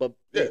little, but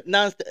Yeah.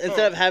 now instead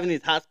of No. having these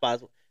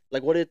hotspots,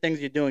 like, what are the things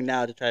you're doing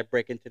now to try to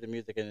break into the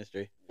music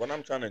industry? What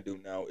I'm trying to do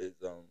now is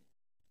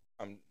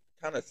I'm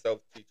kind of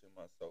self teaching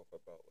myself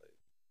about like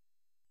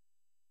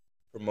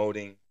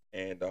promoting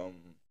and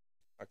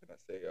how can I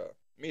say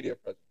media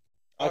presence.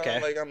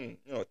 Okay. Like I'm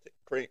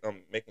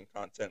I'm making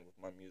content with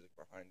my music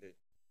behind it.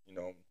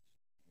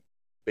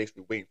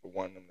 Basically waiting for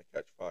one of them to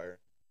catch fire.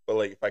 But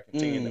like if I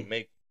continue to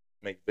make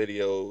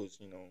videos,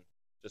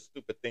 just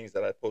stupid things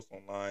that I post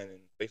online and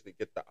basically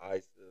get the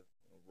eyes to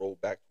roll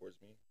back towards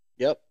me.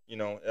 Yep.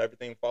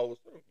 Everything follows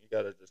through. You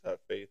gotta just have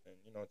faith and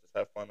just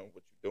have fun on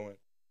what you're doing.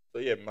 So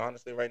yeah,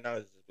 honestly, right now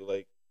is just be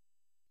like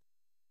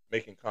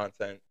making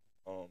content,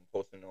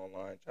 posting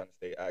online, trying to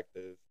stay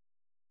active,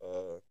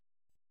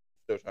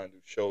 still trying to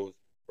do shows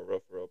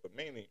for real. But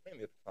mainly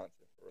the content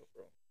for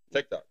real.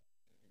 TikTok.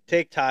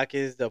 TikTok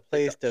is the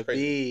place TikTok's to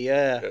crazy. be.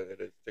 Yeah. Yeah,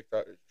 it is.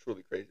 TikTok is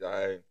truly crazy.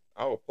 I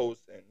will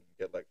post and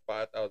get like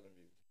 5,000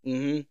 views.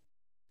 Mhm.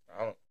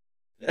 I don't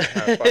even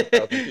have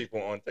 5,000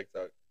 people on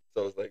TikTok.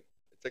 So it's like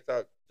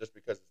TikTok, just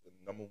because it's the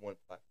number one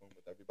platform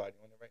with everybody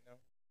on it right now,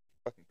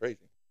 fucking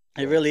crazy.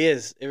 It So, really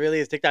is. It really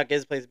is. TikTok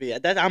is a place to be.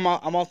 I'm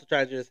also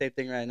trying to do the same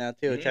thing right now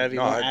too. Trying to be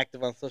no, more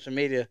active on social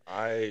media.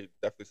 I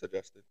definitely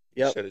suggest it.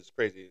 Yep. Shit is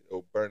crazy.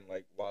 It'll burn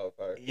like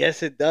wildfire.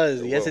 Yes, it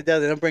does. It Yes, will. it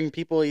does. It'll bring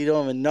people you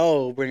don't even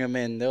know. Bring them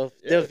in. They'll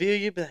Yeah. view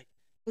you. Be like,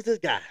 who's this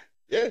guy?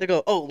 Yeah. They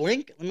go, oh,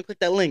 link. Let me click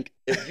that link.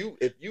 If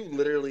you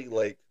literally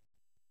like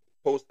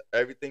post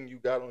everything you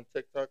got on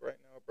TikTok right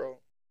now, bro,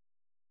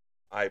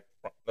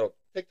 no,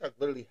 TikTok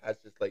literally has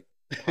just like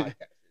podcasts.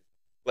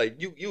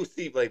 Like you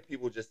see like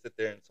people just sit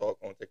there and talk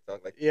on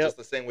TikTok like Yep. just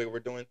the same way we're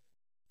doing.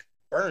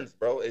 Burns,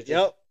 bro. It's just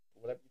Yep.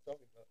 whatever you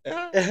talking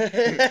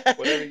about.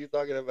 Whatever you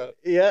talking about.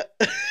 Yeah.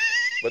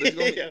 But it's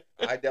gonna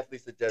be, I definitely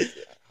suggest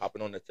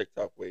hopping on the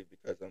TikTok wave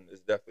because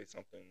it's definitely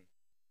something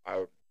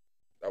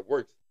that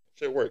works.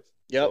 Shit works.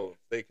 Yep. So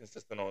stay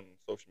consistent on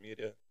social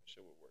media.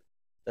 Shit will work.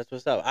 That's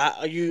what's up.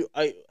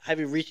 Have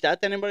you reached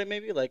out to anybody?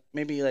 Maybe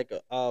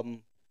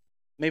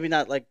maybe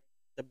not like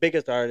the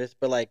biggest artist,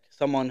 but like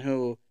someone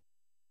who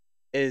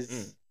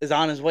is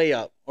on his way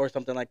up or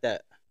something like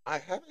that. I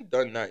haven't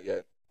done that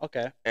yet.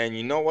 Okay. And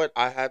you know what?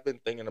 I have been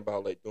thinking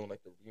about like doing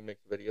like the remix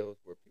videos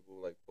where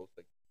people like post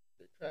like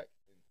their tracks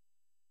and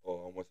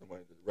I want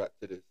somebody to rap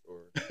to this or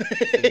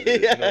sing to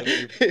this. You know what I mean?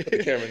 You put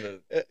the camera in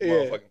the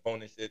motherfucking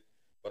phone and shit.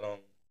 But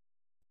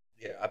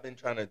yeah, I've been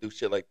trying to do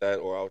shit like that,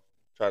 or I'll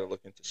try to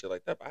look into shit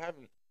like that. But I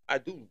haven't. I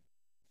do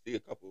see a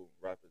couple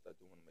rappers I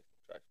do want to make some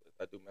tracks with.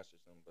 I do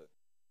message them, but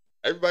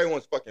everybody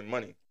wants fucking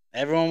money.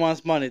 Everyone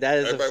wants money.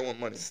 Everybody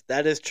wants money.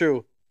 That is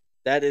true.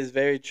 That is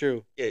very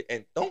true. Yeah,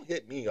 and don't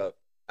hit me up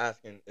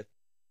asking if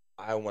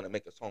I want to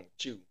make a song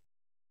with you,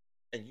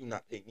 and you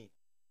not pay me.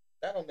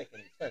 That don't make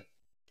any sense.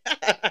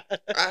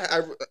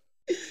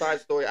 Side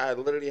story, I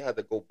literally had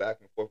to go back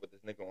and forth with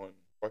this nigga on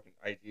fucking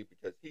IG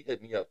because he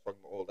hit me up talking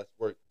about, oh, let's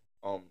work.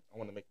 I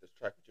want to make this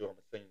track with you. I'm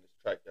gonna sing this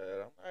track. I'm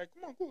like, all right,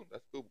 come on, cool.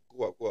 That's cool.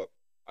 Go up.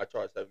 I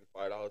charge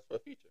 $75 for a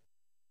feature.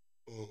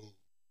 Oh,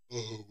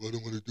 I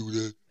don't want to do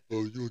that.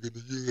 Oh, you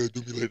gotta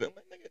do me like that. I'm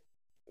like, nigga,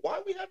 why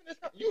are we having this?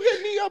 You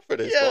hit me up for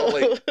this, bro.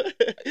 Like,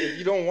 if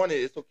you don't want it,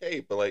 it's okay.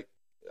 But like,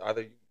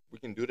 either we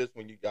can do this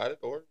when you got it,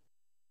 or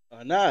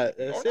not.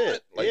 That's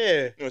it. Like,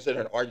 yeah. You don't sit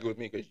here and argue with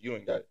me because you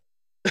ain't got it.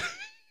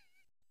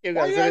 You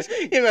got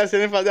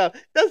 $75.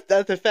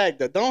 That's a fact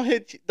though. Don't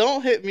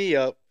hit me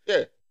up.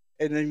 Yeah.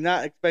 And then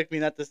not expect me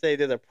not to say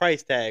there's a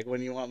price tag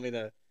when you want me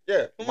to.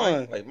 Yeah. Come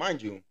on. Like,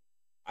 mind you,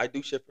 I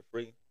do shit for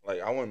free. Like,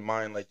 I wouldn't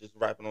mind like just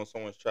rapping on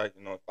someone's track,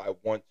 you know, if I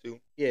want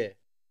to. Yeah.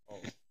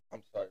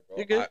 I'm sorry, bro.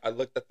 You good? I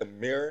looked at the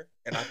mirror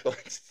and I thought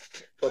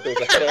there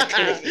was a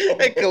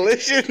head-on a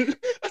collision.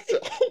 I said,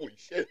 "Holy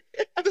shit,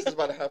 this is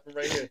about to happen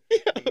right here."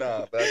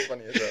 Nah, but that's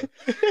funny as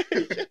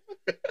hell.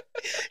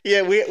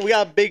 Yeah, we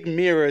got a big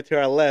mirror to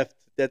our left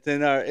that's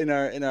in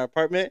our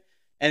apartment,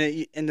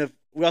 and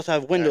we also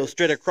have windows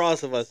straight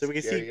across of us, so we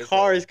can see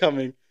cars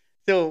coming.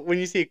 So when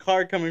you see a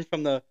car coming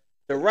from the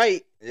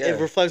right, it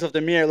reflects off the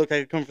mirror. It looks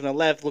like it comes from the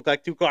left. Look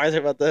like two cars are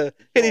about to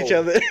hit each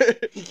other.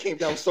 He came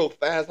down so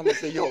fast. I'm gonna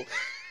say, yo.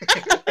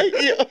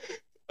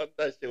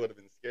 That shit would have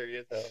been scary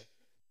as hell.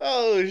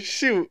 Oh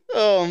shoot!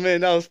 Oh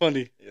man, that was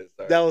funny. Yeah,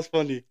 sorry. That was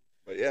funny.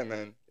 But yeah,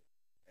 man,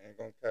 I ain't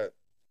gonna cut.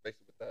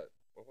 Basically with that.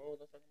 What was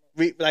I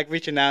talking about? Like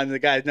reaching out and the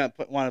guy's not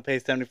want to pay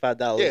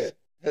 $75. Yeah,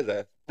 his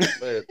ass.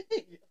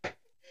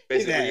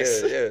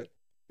 Basically, yeah.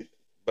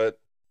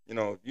 But you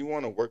know, if you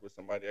want to work with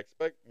somebody,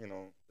 expect to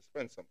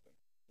spend something.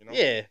 You know.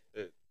 Yeah.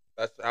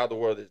 That's how the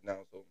world is now.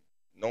 So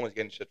no one's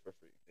getting shit for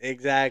free.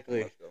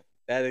 Exactly.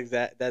 That's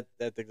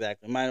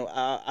exactly mine.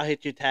 I'll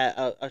hit you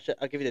tab.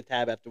 I'll give you the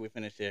tab after we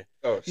finish here.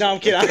 Oh, shit. No, I'm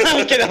kidding.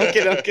 I'm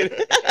kidding.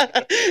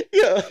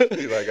 Yo.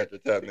 I got your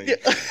tab,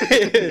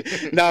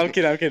 nigga. No, I'm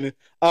kidding.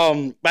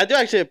 But I do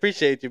actually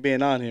appreciate you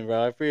being on here,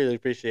 bro. I really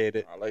appreciate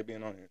it. I like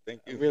being on here.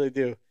 Thank you. I really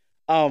do.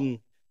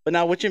 But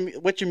now what's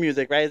your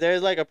music, right?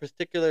 There's like a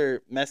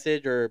particular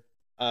message or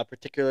a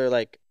particular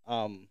like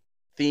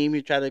theme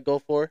you try to go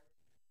for?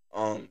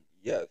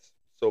 Yes.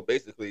 So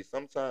basically,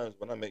 sometimes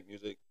when I make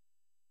music,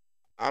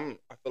 I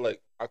feel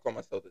like I call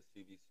myself a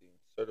CVC,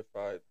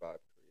 Certified Vibe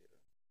Creator.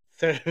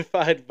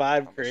 Certified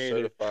Vibe Creator.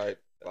 Certified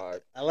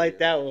Vibe. I like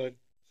that one.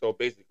 So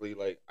basically,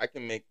 like I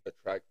can make a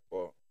track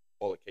for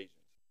all occasions.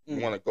 If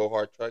you want a go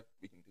hard track,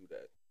 we can do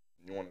that.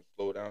 If you want a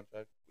slow down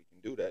track, we can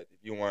do that.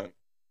 If you want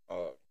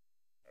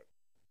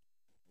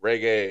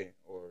reggae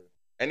or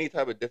any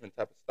type of different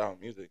type of style of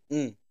music,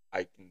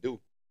 I can do.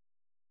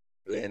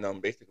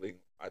 And basically,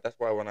 that's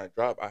why when I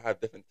drop, I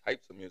have different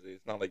types of music.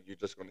 It's not like you're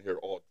just gonna hear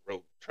all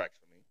drill tracks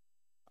from me.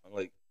 I'm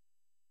like,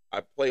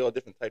 I play all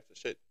different types of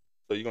shit.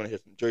 So you're gonna hear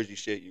some Jersey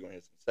shit, you're gonna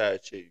hear some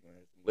sad shit, you're gonna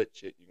hear some lit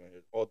shit, you're gonna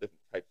hear all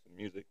different types of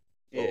music.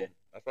 So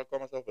that's why I call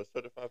myself a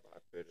certified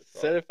vibe creator. So,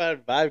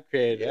 certified vibe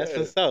creator. That's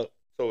what's up.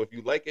 So if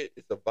you like it,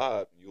 it's a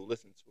vibe. You'll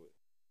listen to it.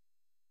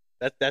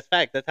 That's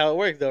fact. That's how it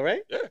works, though,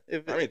 right? Yeah,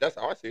 If I mean that's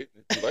how I see it.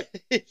 If you like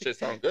shit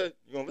sound good,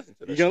 you gonna listen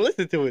to you're that gonna shit.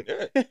 listen to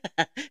it.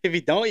 Yeah, If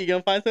you don't, you're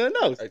gonna find something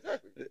else.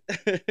 exactly.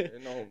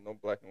 Ain't no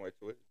black and white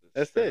to it. Just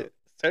That's straight it.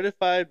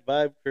 Certified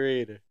vibe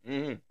creator. up.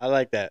 Mm-hmm. I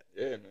like that.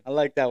 Yeah, man. I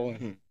like that one.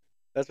 Mhm.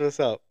 That's what's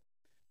up.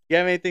 You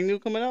have anything new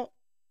coming out?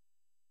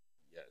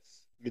 Yes,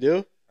 You do?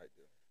 I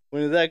do.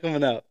 When is that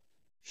coming out?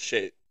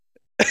 Shit.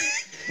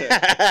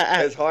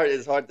 It's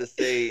hard to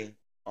say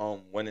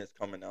when it's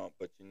coming out,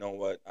 but you know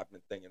what? I've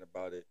been thinking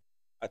about it.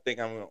 I think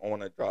I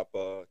want to drop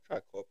a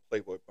track called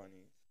Playboy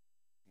Bunnies,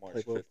 March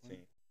Playboy 15th.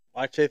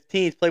 March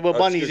 15th, Playboy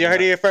Bunnies. Excuse You me,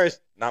 heard it here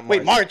first. Not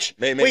Wait, March.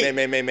 May. May. I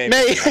meant May. May.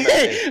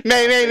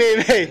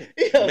 May.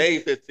 Yo. May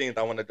 15th.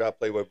 I want to drop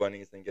Playboy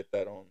Bunnies and get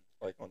that on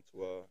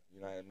onto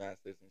United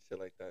Masters and shit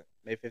like that.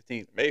 May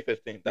 15th. May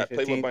 15th. That May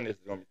Playboy 15th. Bunnies is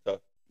gonna be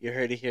tough. You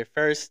heard it here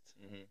first.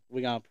 Hmm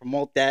We're going to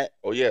promote that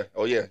Oh yeah.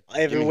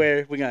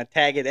 everywhere. We're going to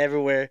tag it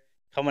everywhere.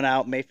 Coming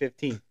out May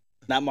 15th,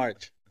 not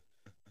March.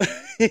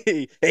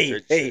 hey.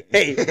 This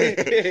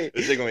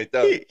shit gonna be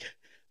tough.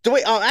 So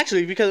wait,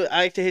 actually, because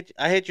I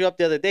hit you up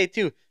the other day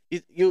too.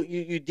 You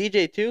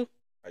DJ too?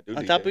 I do.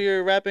 On DJ. top of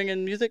your rapping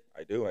and music?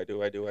 I do.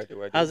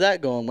 How's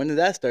that going? When did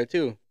that start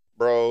too?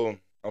 Bro,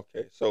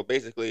 okay. So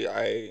basically,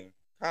 I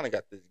kind of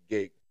got this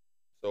gig.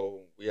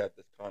 So we had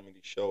this comedy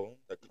show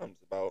that comes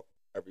about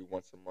every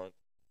once a month,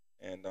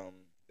 and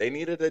they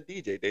needed a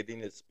DJ. They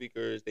needed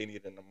speakers. They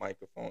needed a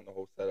microphone, the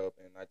whole setup,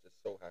 and I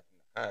just so happened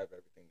to have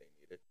everything they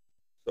needed.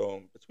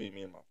 So between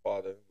me and my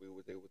father, we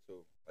was able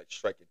to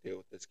strike a deal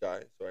with this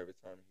guy. So every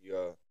time he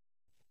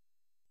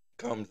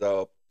comes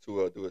up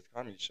to do his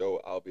comedy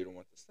show, I'll be the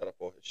one to set up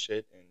all his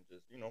shit and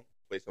just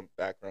play some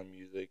background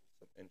music,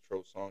 some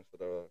intro songs for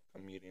the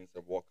comedians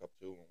to walk up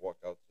to and walk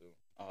out to,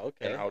 Oh,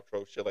 and okay.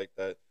 outro shit like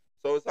that.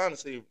 So it's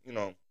honestly,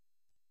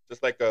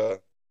 just like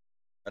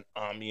an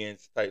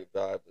ambience type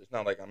vibe. It's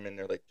not like I'm in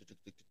there like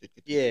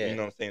Yeah. you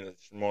know what I'm saying.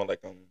 It's more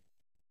like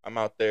I'm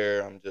out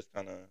there. I'm just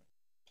kind of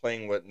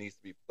playing what needs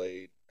to be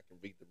played. I can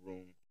read the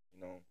room,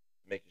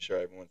 making sure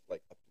everyone's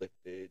like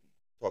uplifted,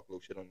 talk a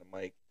little shit on the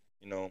mic,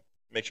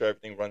 make sure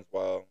everything runs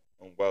well,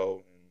 and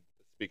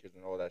the speakers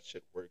and all that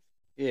shit works.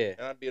 Yeah.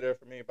 And I'd be there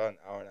for me about an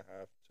hour and a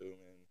half, 2, and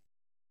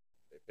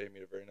they paid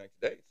me the very next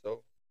day.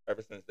 So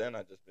ever since then,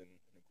 I've just been in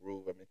the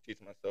groove. I've been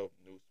teaching myself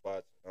new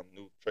spots,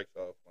 new tricks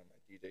off on my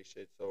DJ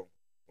shit. So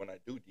when I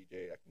do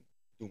DJ, I can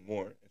do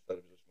more instead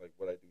of just like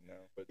what I do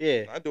now. But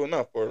Yeah. I do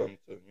enough for them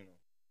to,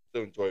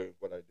 still enjoy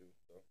what I do.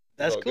 So it's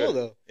That's all cool good.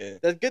 though. Yeah.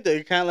 That's good though.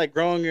 You're kind of like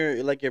growing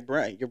your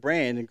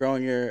brand and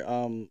growing your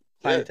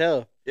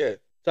clientele. Yeah.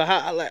 So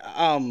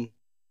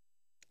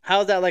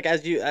how's that like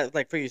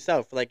like for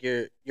yourself, like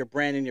your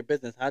brand and your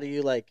business? How do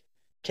you like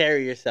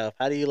carry yourself?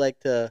 How do you like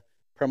to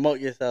promote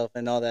yourself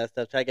and all that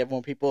stuff? Try to get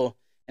more people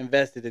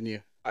invested in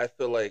you. I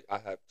feel like I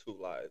have 2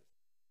 lives.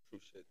 True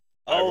shit.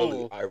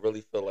 Oh. I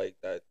really feel like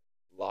that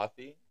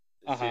Laffy is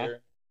Uh-huh.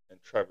 here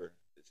and Trevor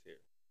is here.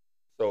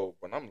 So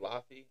when I'm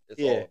Laffy, it's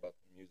Yeah. all about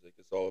the music.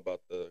 It's all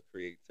about the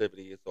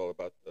creativity. It's all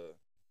about the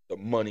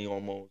money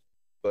almost.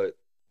 But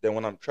then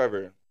when I'm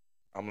Trevor,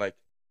 I'm like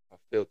a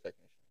field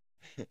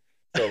technician.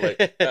 So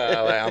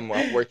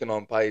I'm working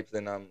on pipes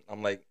and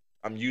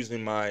I'm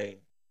using my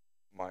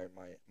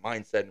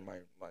mindset and my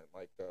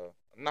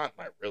not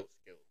my real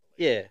skill.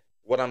 Yeah.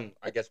 What I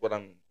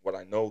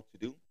know to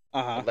do.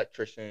 Uh-huh.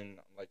 Electrician.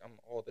 I'm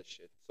all this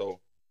shit. So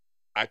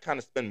I kind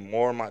of spend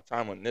more of my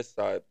time on this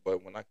side,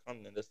 but when I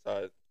come to this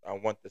side, I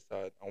want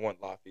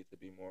Laffy to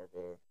be more of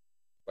a,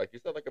 like you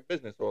said, like a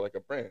business or like a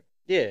brand.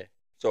 Yeah.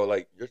 So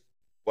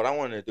what I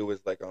want to do is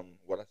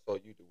what I saw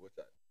you do with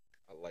that.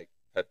 I like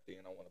Pepsi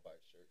and I want to buy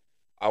a shirt.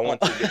 I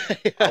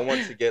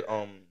want to get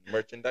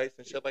merchandise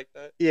and shit like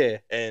that, Yeah.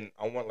 and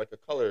I want like a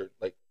color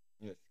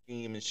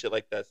scheme and shit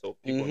like that, so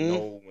people Mhm.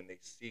 know when they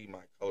see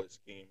my color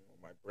scheme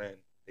or my brand,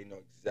 they know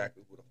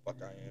exactly who the fuck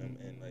I am,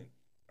 and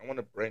I want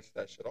to branch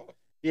that shit off.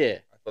 Yeah.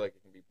 I feel like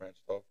it can be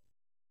branched off.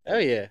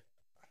 Hell yeah.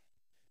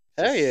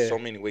 There's Hell yeah. so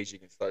many ways you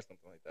can start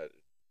something like that.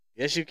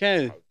 Yes, you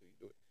can. How do you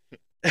do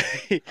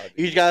it? How do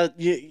You you- got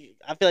you.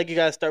 I feel like you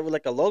gotta start with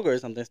like a logo or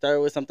something.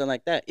 Start with something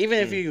like that. Even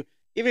if you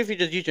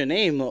just use your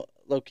name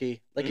low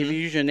key, like if Mhm. you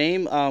use your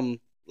name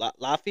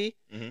Laffy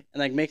Mhm. and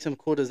like make some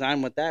cool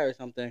design with that or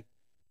something.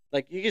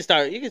 Like you can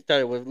start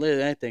with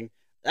literally anything.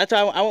 That's why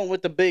I went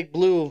with the big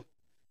blue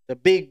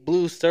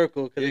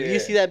circle, because if you Yeah.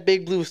 see that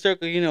big blue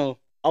circle, we know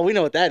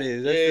what that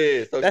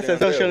is. That's a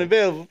socially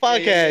available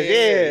podcast.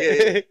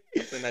 Yeah.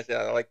 I'm saying that shit.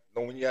 I like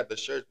when you have the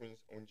shirts, when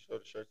you show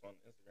the shirts on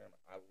Instagram.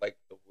 I like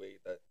the way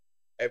that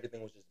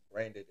everything was just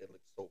branded. It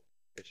looks so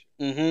official.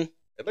 Mhm.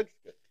 It looks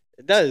good.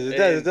 It does. It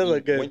does. It And does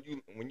look good.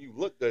 When you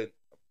look good,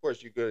 of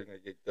course you're gonna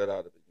get good out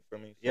of it. You feel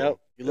me? So Yep. You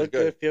it's look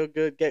good, feel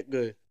good, get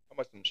good. How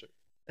much them shirts?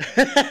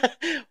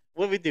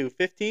 What we do?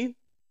 15?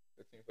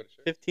 15 for the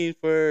shirt. 15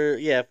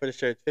 for the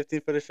shirts.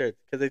 15 for the shirts,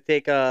 because they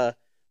take a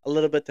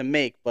little bit to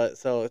make, but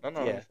so No,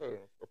 yeah, sure,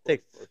 of course,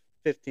 takes of course.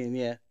 15.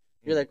 Yeah,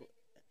 you're Mhm. like,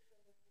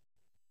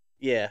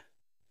 yeah,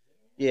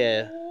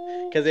 yeah,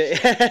 Cause it,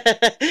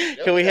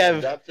 Yeah, cause we got a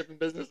have, drop shipping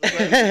business. Or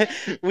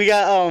something? we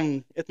got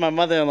it's my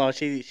mother-in-law.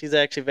 She's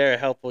actually very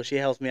helpful. She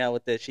helps me out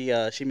with this.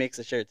 She makes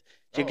the shirts.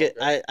 She Oh, get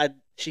okay.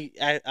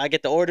 I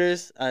get the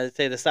orders. I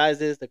say the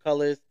sizes, the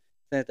colors,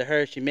 send it to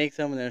her. She makes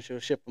them, and then she'll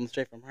ship them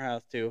straight from her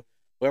house to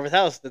whoever's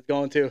house that's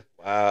going to.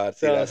 Wow,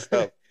 see So that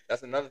stuff.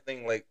 That's another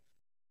thing. Like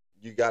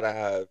you gotta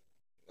have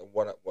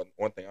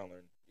one thing I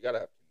learned. You gotta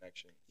have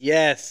connections.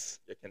 yes,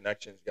 Your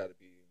connections gotta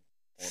be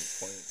on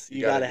point. You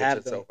you gotta gotta get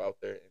have them. yourself out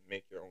there and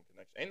make your own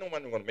connection. Ain't no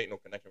one gonna make no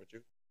connection with you.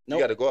 You Nope.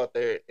 gotta go out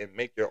there and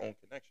make your own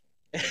connection.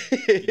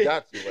 You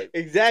got to like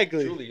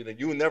Exactly. truly.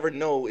 You will never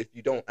know if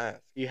you don't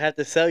ask. You have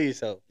to sell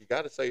yourself. You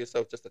gotta sell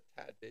yourself just a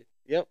tad bit.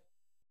 Yep.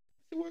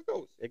 See where it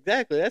goes.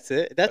 Exactly. That's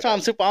it. That's But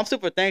why I'm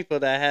super thankful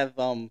that I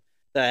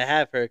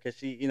have her, because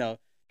she,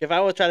 if I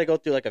would try to go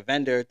through like a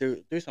vendor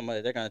through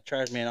somebody, they're gonna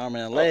charge me an arm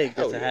and a leg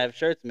hell just to yeah. have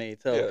shirts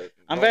made. So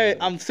Yeah,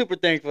 I'm super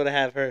thankful to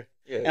have her,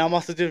 and Yeah, I'm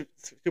also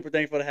super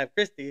thankful to have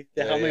Christy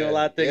to help me with a yeah,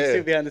 lot of things yeah.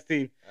 too behind the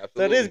scene. So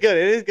Absolutely. it is good.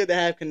 It is good to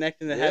have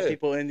connections and have Yeah.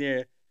 people in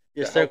your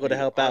To circle to you.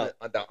 help out.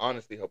 That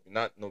honestly help you,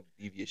 not no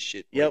devious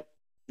shit. Like, Yep.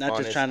 Not just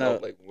honest trying to.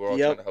 help, like we're all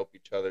Yep. trying to help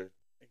each other.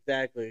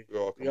 Exactly. We're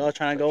all We all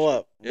trying to coming go from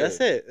up. the same That's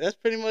shit. it. That's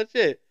pretty much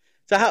it.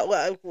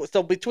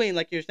 So between,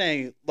 like you're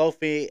saying,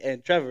 Lofi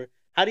and Trevor,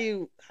 how do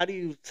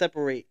you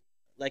separate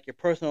like your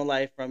personal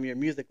life from your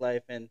music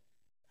life, and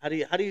how do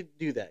you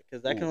do that?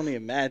 Because I can Oof. only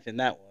imagine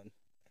that one.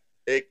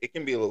 It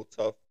can be a little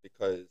tough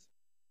because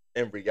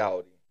in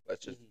reality,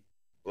 let's just Mhm.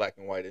 black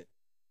and white it.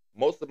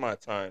 Most of my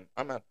time,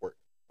 I'm at work.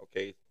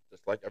 Okay,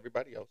 just like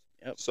everybody else.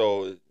 Yep.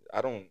 So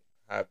I don't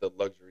have the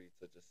luxury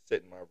to just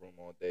sit in my room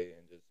all day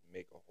and just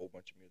make a whole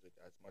bunch of music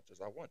as much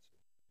as I want to.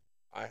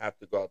 I have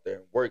to go out there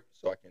and work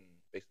so I can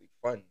basically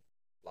fund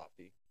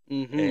Lofty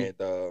Mm-hmm.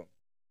 and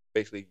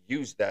basically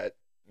use that,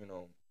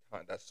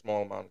 that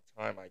small amount of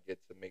time I get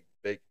to make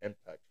big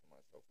impacts for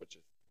myself, which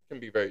can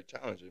be very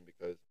challenging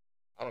because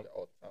I don't got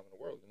all the time in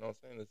the world. You know what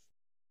I'm saying?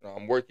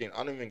 I'm working.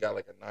 I don't even got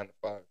like a 9 to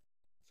 5.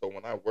 So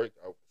when I work,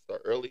 I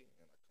start early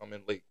and I come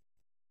in late.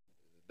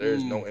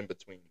 There's no in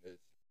between.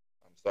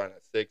 I'm starting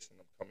at 6 and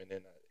I'm coming in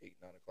at 8,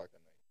 9 o'clock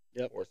at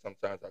night. Yep. Or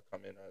sometimes I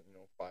come in at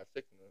 5,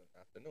 6 in the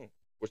afternoon,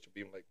 which would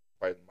be like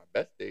probably my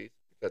best days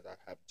because I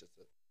have just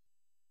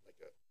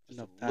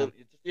Enough a time.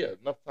 little,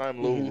 enough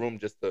time, little Mhm. room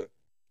just to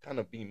kind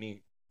of be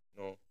me.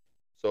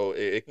 So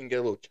it can get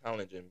a little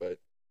challenging, but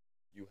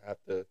you have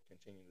to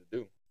continue to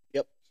do.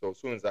 Yep. So as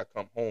soon as I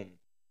come home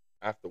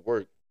after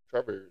work,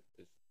 Trevor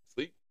is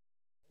asleep,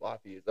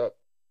 Lofty is up.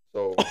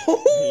 So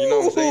you know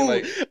what I'm saying?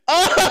 Like,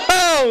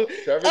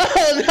 Trevor,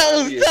 that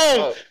Lofty was is tough.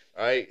 up,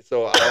 right?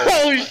 So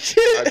Shit.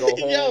 I go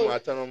home, Yo, I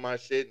turn on my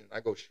shit, and I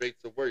go straight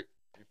to work.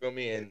 You feel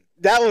me? And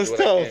that do was what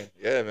I tough. can.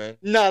 Yeah, man.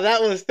 No,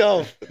 that was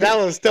tough. That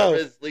was Trevor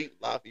tough. is asleep,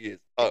 Lofty is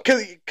up.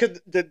 Cause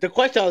the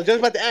question I was just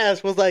about to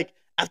ask was like,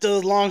 after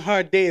those long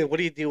hard days, what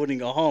do you do when you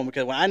go home?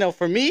 Because when I know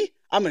for me,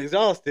 I'm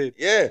exhausted.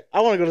 Yeah, I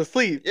want to go to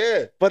sleep.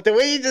 yeah. But the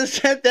way you just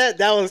said that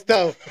was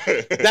tough.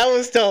 That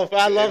was tough.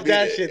 I love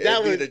that shit.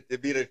 That was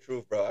It be the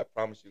truth, bro. I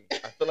promise you.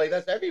 I feel like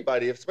that's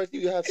everybody. Especially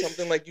you have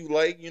something like you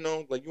like,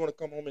 like you want to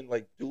come home and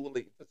like do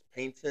like just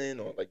painting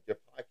or like your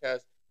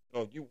podcast.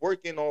 You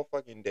working all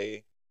fucking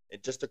day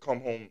and just to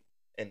come home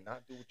and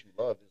not do what you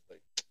love is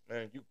like,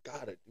 man, you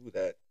gotta do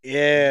that.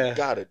 yeah. You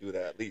gotta do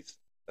that at least.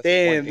 That's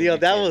the one Damn, thing yo, you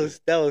that can't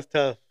do. was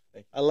tough.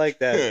 Thank you. I like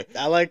that.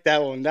 I like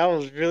that one. That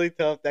was really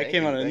tough. That Thank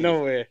came you, out of thank you.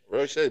 nowhere.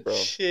 Real shit, bro.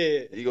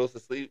 Shit. He goes to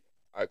sleep,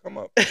 I come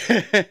up.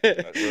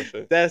 That's real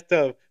shit. That's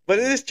tough. But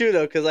it is true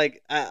though, cause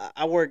like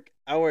I work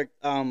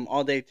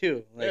all day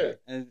too. Like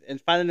Yeah.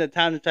 and finding the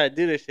time to try to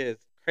do this shit is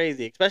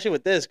crazy, especially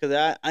with this, cause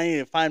I need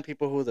to find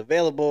people who's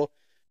available,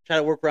 try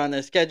to work around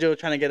their schedule,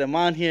 trying to get them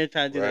on here,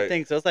 trying to do their Right.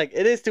 thing. So it's like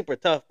it is super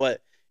tough,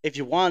 but if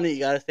you want it, you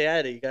gotta stay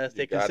at it. You gotta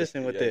stay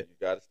consistent with it. You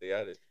gotta stay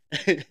at it.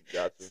 You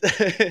got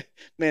to.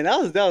 Man, that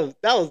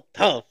was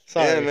tough.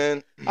 Sorry, Yeah,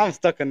 man. I'm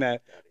stuck on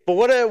that. But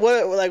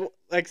what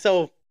like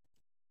so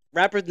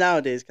rappers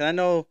nowadays? Cause I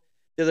know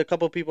there's a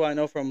couple people I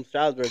know from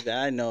Stroudsburg that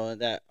I know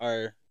that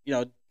are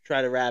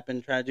try to rap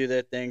and try to do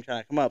their thing,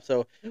 trying to come up.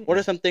 So what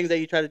are some things that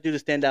you try to do to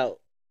stand out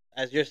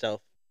as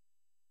yourself?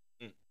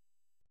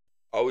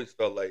 I always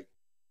felt like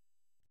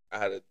I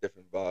had a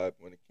different vibe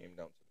when it came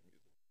down to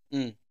the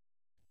music.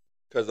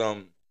 Cause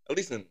at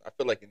least I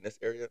feel like in this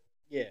area,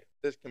 Yeah,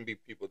 there can be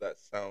people that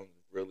sound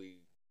really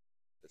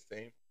the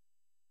same.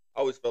 I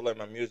always felt like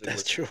my music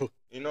that's was, true.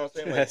 you know what I'm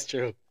saying? Like, That's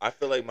true. I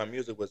feel like my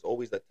music was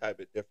always a tad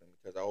bit different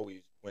because I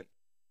always went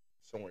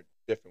somewhere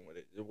different with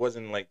it. It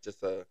wasn't like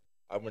just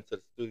I went to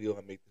the studio,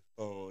 I made the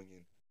song,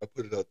 and I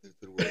put it out there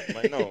to the world. I'm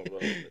like, no,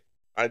 bro.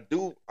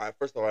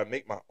 First of all, I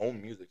make my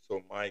own music,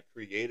 so my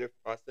creative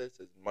process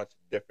is much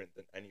different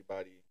than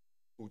anybody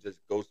who just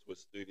goes to a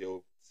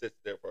studio, sits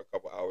there for a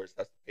couple hours,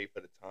 has to pay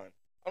for the time.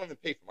 I don't even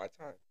pay for my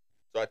time.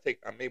 So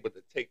I'm able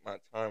to take my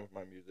time with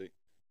my music.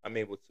 I'm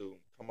able to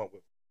come up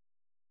with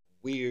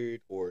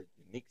weird or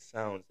unique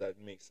sounds that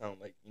make sound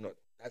like,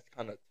 that's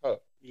kind of tough.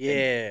 Yeah,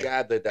 And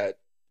gather that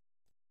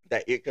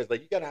ear, because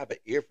like you gotta have an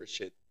ear for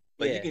shit.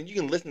 Like Yeah. you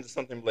can listen to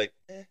something like,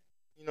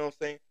 you know what I'm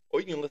saying,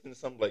 or you can listen to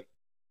something like,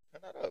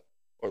 turn that up.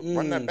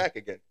 run that Mm. back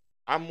again.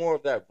 I'm more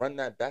of that run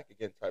that back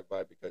again type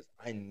vibe because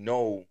I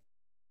know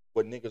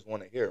what niggas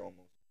want to hear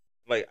almost.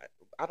 Like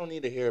I don't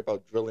need to hear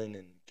about drilling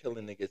and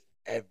killing niggas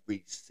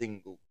every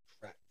single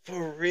track.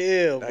 For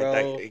real, That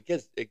bro. it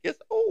gets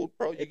old,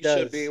 bro. You It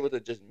should be does. able to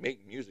just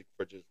make music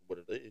for just what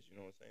it is. You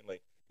know what I'm saying?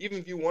 Like even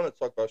if you want to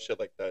talk about shit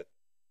like that,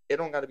 it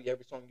don't got to be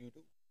every song you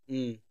do.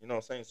 Mm. You know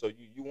what I'm saying? So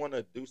you want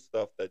to do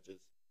stuff that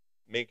just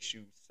makes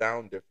you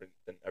sound different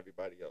than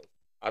everybody else.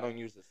 I don't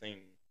use the same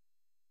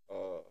uh,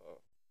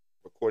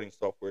 recording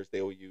softwares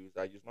they all use.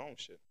 I use my own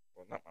shit.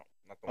 Well, not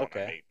the one I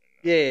Okay. made.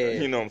 Yeah. Yeah.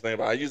 Yeah. You know what I'm saying?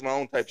 But I use my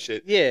own type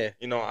shit. Yeah.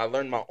 You know, I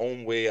learned my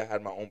own way. I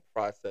had my own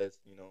process.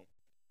 You know,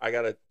 I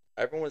gotta.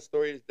 Everyone's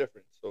story is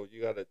different, so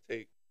you gotta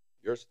take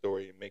your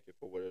story and make it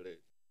for what it is.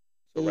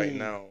 So right Mm.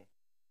 now,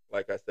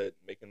 like I said,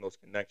 making those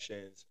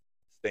connections,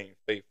 staying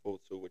faithful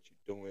to what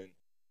you're doing,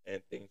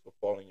 and things will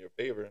fall in your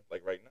favor.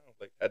 Like right now,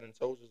 like Head and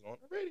Toes is on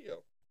the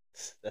radio.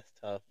 That's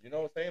tough. You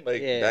know what I'm saying?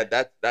 Like Yeah.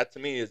 that to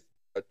me is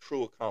a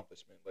true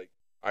accomplishment. Like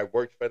I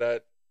worked for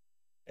that,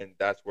 and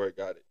that's where I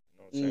got it. You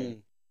know what I'm saying?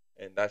 Mm.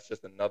 And that's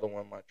just another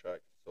one of my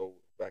tracks. So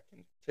if I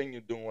continue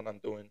doing what I'm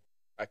doing,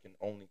 I can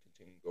only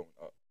continue going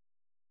up.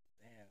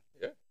 Damn.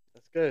 Yeah,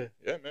 That's good.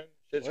 yeah, man,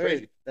 shit's Word.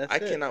 crazy. That's I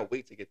it. cannot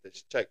wait to get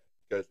this check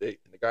because the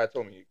guy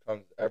told me it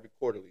comes every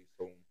quarterly.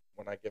 So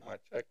when I get Uh, my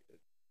check,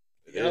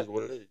 it is Yep.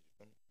 what it is,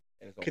 and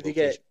it's on Cause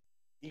rotation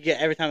you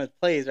get every time it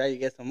plays, right? You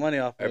get some money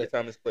off of every it.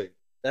 time it's played.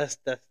 That's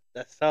You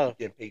tough.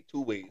 getting paid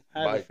two ways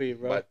I'm happy for you,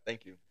 by bro.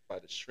 thank you by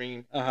the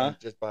stream Uh huh. and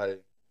just by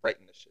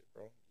writing the shit,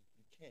 bro.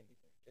 You can't even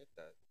get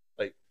that.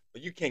 Like,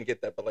 but you can't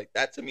get that. But like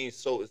that to me is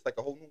so it's like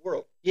a whole new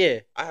world. Yeah.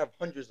 I have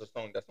hundreds of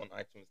songs that's on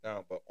iTunes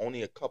now, but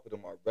only a couple of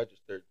them are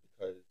registered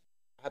because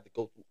I had to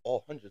go through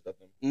all hundreds of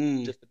them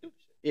Mm. just to do the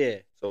shit.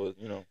 Yeah. So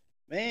you know,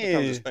 it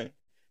becomes this Man. thing.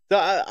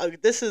 So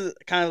this is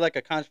kind of like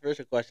a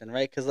controversial question,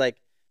 right? Cause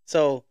like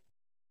so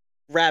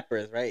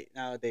rappers, right,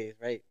 nowadays,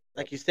 right?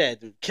 Like you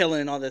said,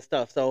 killing and all this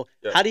stuff. So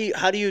Yeah.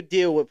 how do you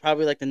deal with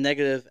probably like the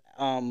negative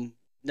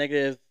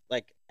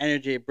like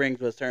energy it brings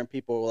with certain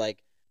people,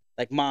 like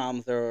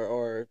moms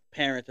or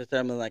parents or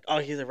something, like, oh,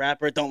 he's a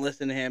rapper, don't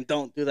listen to him,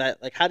 don't do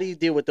that. Like, how do you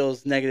deal with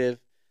those negative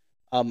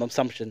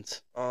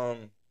assumptions?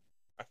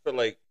 I feel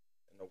like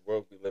in the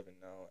world we live in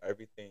now,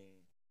 everything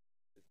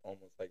is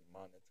almost like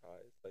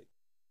monetized. Like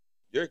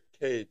your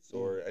kids Mm.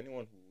 or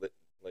anyone who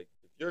like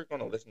if you're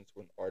gonna listen to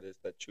an artist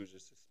that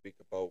chooses to speak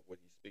about what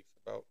he speaks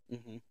about,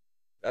 Mm-hmm.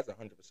 that's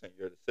 100%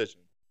 your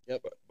decision.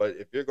 Yep. But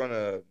if you're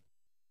gonna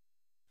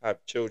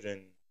have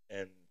children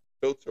and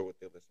filter what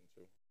they listen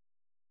to,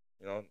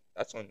 you know,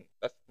 that's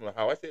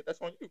how I say it.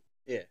 That's on you.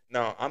 Yeah.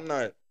 Now I'm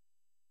not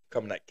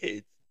coming at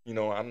kids. You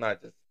know, I'm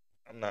not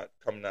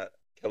coming at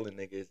killing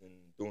niggas and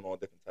doing all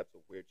different types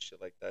of weird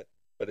shit like that.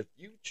 But if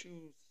you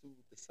choose to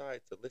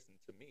decide to listen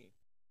to me,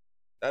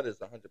 that is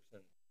 100%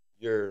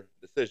 your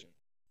decision.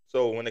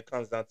 So when it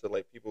comes down to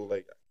like people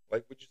like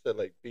what you said,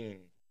 like being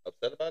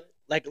upset about it,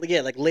 Like,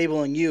 yeah, like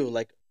labeling you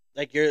like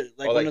you're or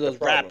like one of like the those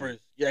problem. rappers.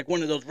 You're like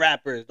one of those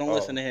rappers. Don't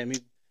listen Oh to him.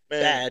 He's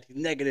man, bad. He's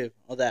negative.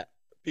 All that.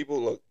 people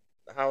look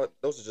how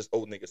those are just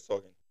old niggas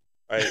talking.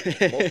 Right?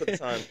 Most of the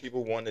time,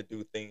 people want to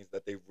do things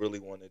that they really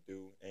want to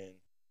do, and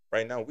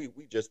right now we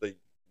just a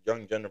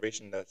young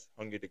generation that's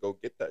hungry to go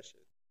get that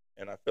shit.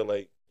 And I feel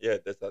like yeah,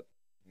 there's a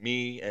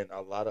me and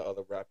a lot of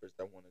other rappers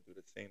that want to do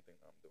the same thing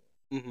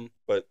I'm doing, Hmm.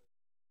 but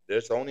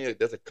there's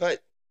a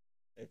cut.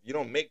 If you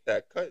don't make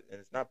that cut, and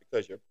it's not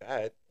because you're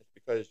bad, it's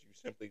because you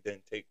simply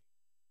didn't take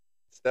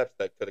steps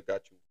that could have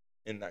got you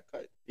in that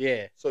cut.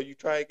 Yeah. So you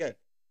try again,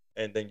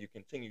 and then you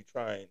continue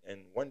trying,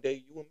 and one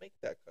day you will make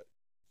that cut.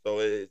 So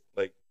it's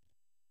like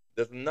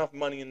there's enough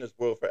money in this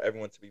world for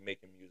everyone to be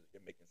making music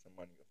and making some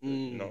money off it.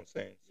 You know what Mm. I'm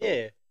saying? So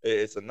Yeah.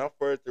 it's enough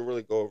for it to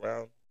really go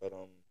around. But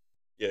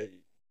yeah,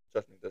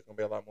 trust me, there's gonna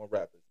be a lot more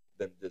rappers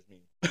than just me.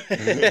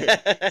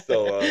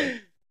 So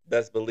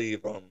best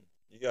believe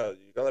you gotta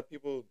let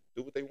people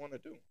do what they want to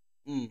do.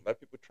 Mm. Let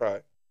people try.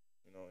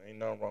 You know, ain't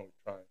nothing wrong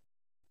with trying.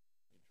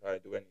 You try to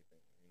do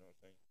anything. You know what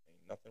I'm saying?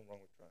 Ain't nothing wrong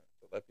with trying.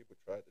 So let people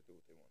try to do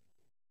what they want to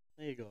do.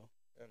 There you go.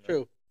 Yeah, man.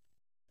 True.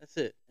 That's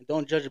it. And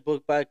don't judge a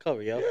book by a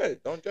cover, yo. Yeah,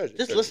 don't judge it.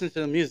 Just listen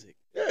to the music.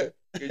 Yeah,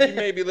 because you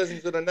may be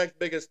listening to the next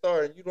biggest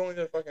star and you don't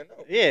even fucking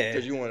know. Yeah.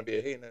 Because you want to be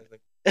a hater. It's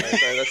like,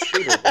 that's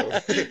stupid, bro.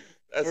 That's For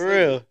stupid.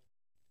 real.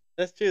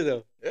 That's true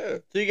though. Yeah.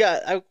 So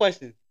I have a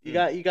question. You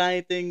Mm. got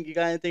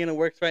anything in the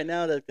works right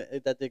now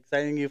that's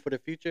exciting you for the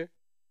future?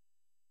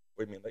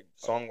 What do you mean, like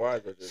song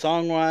wise or just?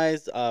 Song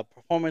wise,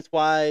 performance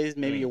wise,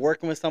 maybe you're Mm.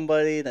 working with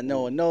somebody that no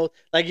Ooh. one knows.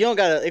 Like, you don't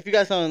gotta, if you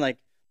got something like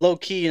low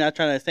key, you're not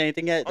trying to say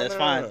anything yet, Oh that's no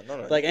fine. no no no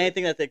no. But like You good.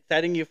 anything that's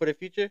exciting you for the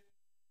future?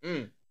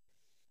 Mm.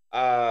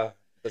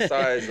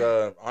 Besides,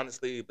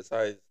 honestly,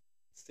 besides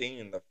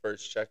seeing the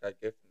first check I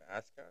get from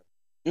ASCAP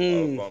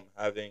of Mm.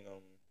 having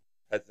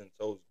Heads and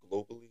Toes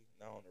globally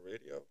now on the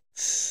radio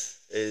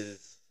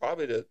is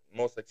probably the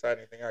most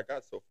exciting thing I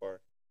got so far.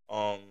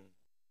 Um,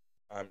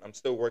 I'm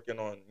still working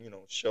on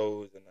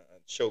shows and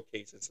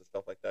showcases and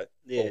stuff like that.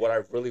 Yeah. But what I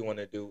really want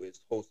to do is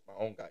host my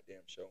own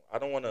goddamn show. I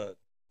don't want to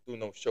do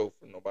no show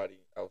for nobody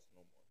else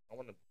no more. I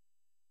want to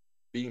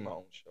be my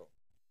own show.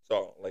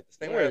 So like the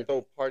same way I Word.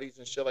 throw parties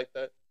and shit like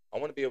that, I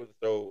want to be able to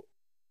throw.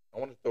 I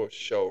want to throw a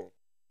show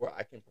where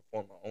I can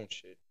perform my own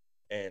shit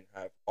and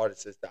have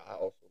artists that I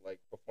also like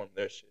perform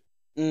their shit.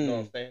 You know what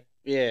I'm Mm. saying?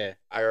 Yeah.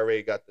 I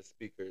already got the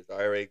speakers.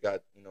 I already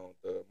got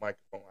the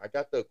microphone. I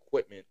got the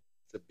equipment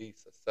to be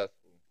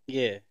successful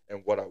Yeah. in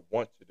what I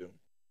want to do.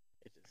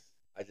 It just.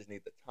 I just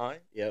need the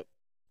time, Yep.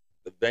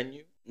 the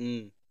venue,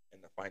 Mm.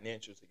 and the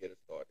financials to get it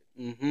started.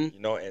 Mhm.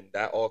 And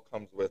that all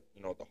comes with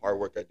the hard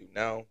work I do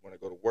now when I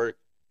go to work,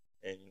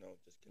 and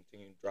just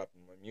continue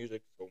dropping my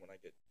music. So when I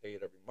get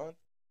paid every month,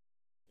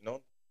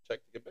 check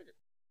to get bigger.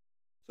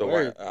 So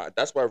Word.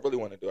 that's what I really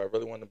want to do. I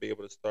really want to be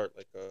able to start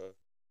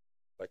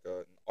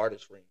an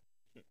artist ring.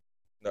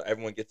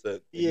 Everyone gets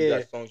if you Yeah.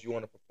 got songs you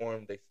want to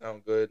perform, they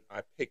sound good.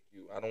 I pick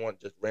you. I don't want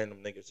just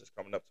random niggas just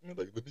coming up to me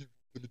like, let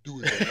me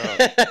do it.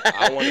 Like, nah,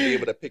 I want to be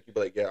able to pick you, be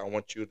like, yeah, I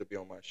want you to be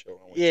on my show.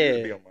 I want you to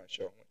Yeah. be on my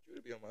show. I want you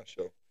to be on my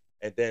show.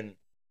 And then,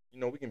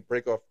 we can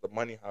break off the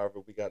money however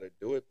we got to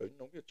do it. But,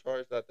 we get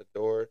charged at the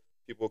door.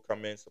 People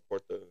come in,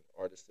 support the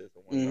artists and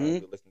whatnot.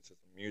 Mhm. We listen to some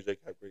music,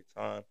 have a great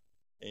time.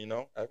 And,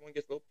 everyone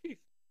gets a little piece.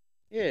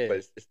 Yeah. But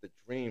it's the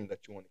dream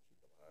that you want to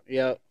keep alive.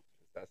 Yep.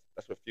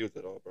 That's what fuels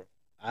it all, bro.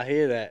 I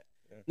hear that.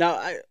 Yeah.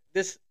 Now,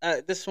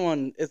 this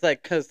one is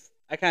like, cause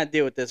I kind of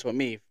deal with this with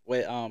me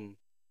with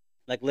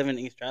like living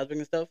in East Stroudsburg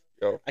and stuff.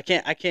 Yo,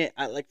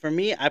 Like for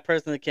me, I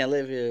personally can't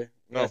live here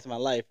the No. rest of my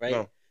life, right?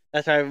 No.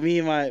 That's why me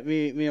and my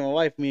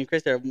wife, me and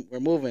Krista, we're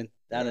moving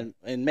down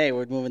Yeah. in May.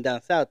 We're moving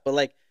down south. But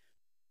like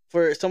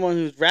for someone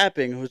who's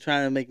rapping, who's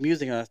trying to make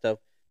music and all that stuff,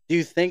 do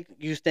you think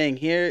you staying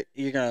here,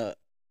 you're gonna,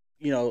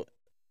 you know,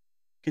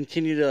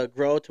 continue to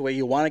grow to where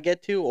you want to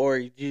get to, or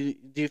do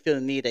you feel the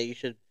need that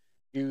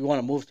you want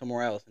to move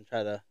somewhere else and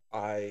try to?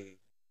 I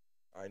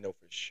know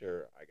for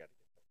sure I gotta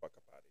get the fuck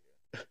up out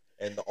of here.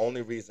 And the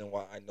only reason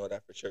why I know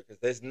that for sure, because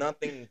there's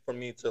nothing for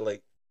me to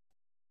like.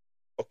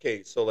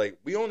 Okay, so like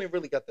we only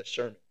really got the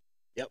Sherman.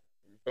 Yep.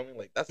 You feel me?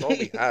 Like that's all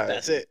we have.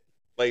 That's it.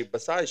 Like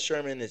besides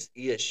Sherman is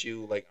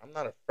ESU. Like I'm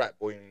not a frat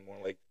boy anymore.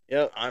 Like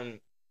Yep. I'm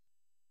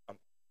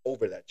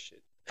over that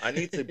shit. I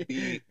need to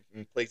be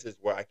in places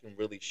where I can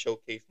really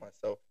showcase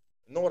myself.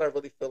 You know what I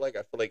really feel like?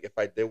 I feel like if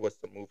I did was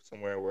to move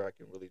somewhere where I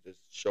can really just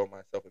show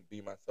myself and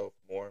be myself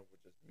more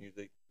with just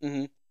music.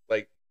 Mhm.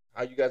 Like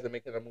how you guys are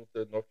making a move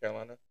to North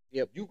Carolina.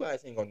 Yep. You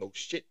guys ain't gonna know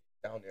shit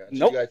down there until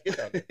Nope. you guys get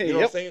down there. You know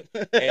what I'm saying?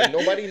 And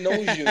nobody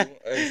knows you,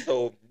 and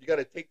so you got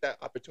to take that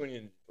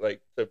opportunity,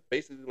 like to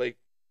basically like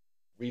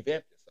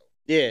revamp yourself.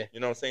 Yeah. You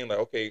know what I'm saying? Like,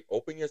 okay,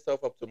 open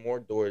yourself up to more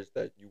doors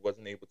that you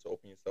wasn't able to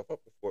open yourself up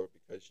before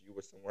because you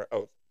were somewhere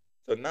else.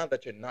 So now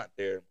that you're not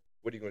there,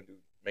 what are you gonna do?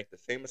 Make the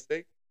same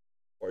mistake,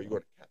 or are you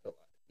gonna capitalize?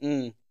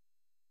 Mm.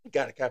 You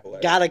gotta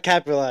capitalize. Gotta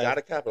capitalize.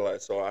 Gotta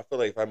capitalize. So I feel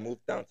like if I move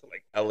down to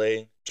like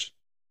LA,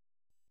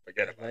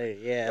 forget about it.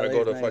 Yeah. If I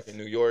go to nice. fucking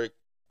New York,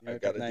 New I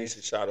York got is a nice.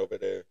 decent shot over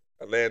there.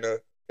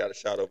 Atlanta, got a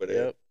shot over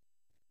there. Yep.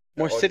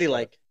 More all these city spots.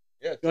 like.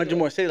 Yeah, You want to do city-like.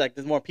 more city like.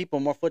 There's more people,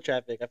 more foot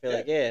traffic. I feel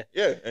like yeah.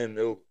 Yeah, and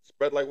it'll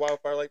spread like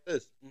wildfire like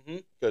this.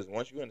 Mhm. Because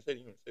once you're in the city,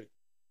 you're in the city.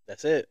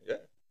 That's it. Yeah.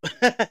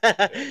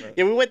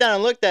 Yeah, we went down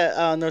and looked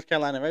at North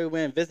Carolina, right? We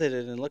went and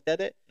visited and looked at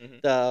it.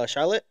 Mhm. The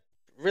Charlotte,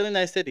 really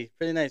nice city,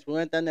 pretty nice. We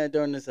went down there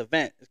during this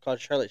event. It's called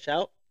Charlotte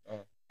Shout, Uh-huh.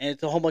 and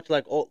it's a whole bunch of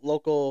like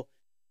local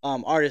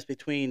artists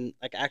between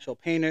like actual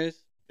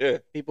painters, Yeah.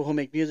 people who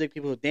make music,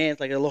 people who dance,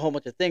 like a whole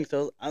bunch of things.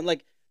 So I'm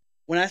like,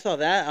 when I saw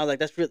that, I was like,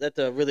 that's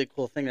a really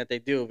cool thing that they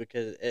do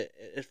because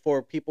it's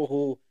for people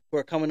who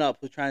are coming up,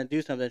 who's trying to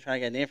do something, trying to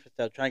get an name for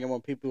stuff, trying to get more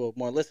people,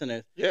 more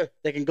listeners. Yeah.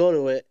 They can go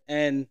to it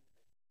and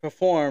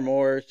perform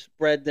or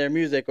spread their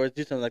music or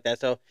do something like that.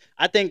 So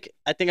I think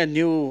a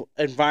new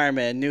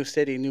environment, a new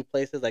city, new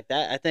places like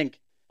that. I think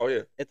Oh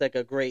yeah. it's like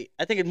a great.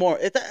 I think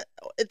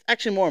it's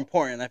actually more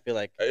important. I feel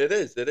like. It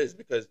is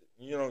because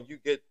you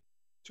get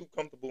too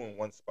comfortable in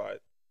one spot.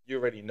 You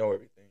already know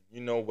everything.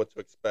 You know what to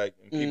expect,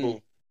 and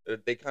people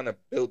they kind of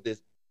build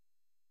this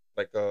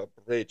like a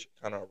bridge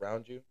kind of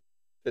around you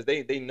because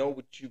they know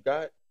what you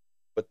got,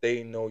 but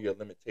they know your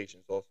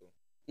limitations also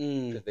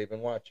because they've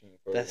been watching you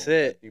for That's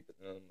a it. deep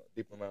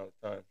amount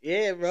of time.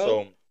 Yeah, bro.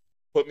 So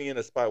put me in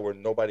a spot where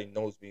nobody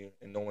knows me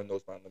and no one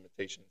knows my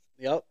limitations.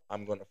 Yep.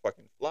 I'm gonna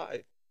fucking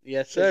fly.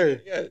 Yes, 'Cause,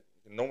 sir. Yeah.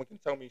 No one can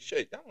tell me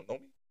shit. Y'all don't know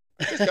me.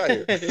 I just got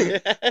here.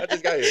 I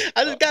just got here.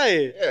 I just got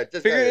here. Yeah,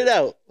 just Figure got it here.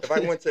 out. If I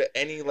went to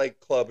any like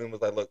club and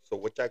was like, look, so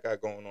what y'all got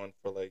going on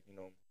for like,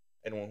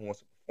 anyone who wants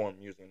to perform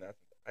music and that,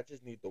 I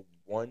just need the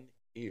one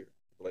ear.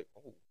 Like,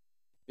 oh,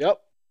 Yep.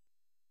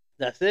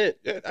 That's it.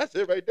 yeah, that's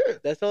it right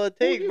there. That's all it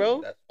Who takes, you?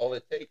 bro. That's all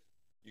it takes.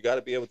 You got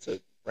to be able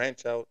to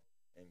branch out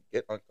and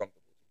get uncomfortable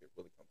to get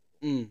really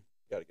comfortable. You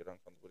got to get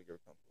uncomfortable to get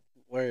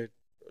comfortable. Word.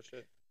 Real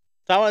shit.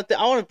 So I want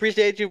to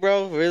appreciate you,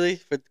 bro, really,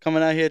 for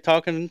coming out here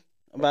talking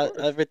about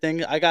course.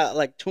 everything. I got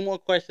like 2 more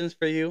questions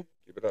for you.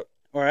 Keep it up.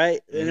 All right,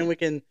 and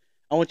then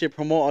I want you to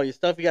promote all your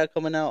stuff you got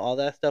coming out, all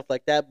that stuff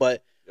like that.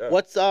 But Yeah.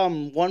 what's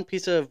one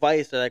piece of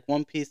advice or like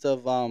one piece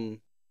of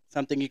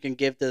something you can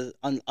give to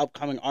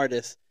upcoming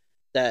artists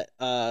that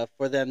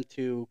for them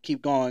to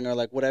keep going or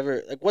like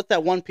whatever? Like what's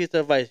that one piece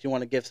of advice you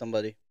want to give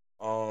somebody?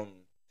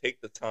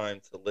 take the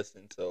time to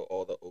listen to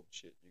all the old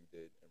shit you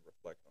did and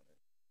reflect on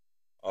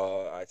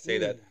it. I say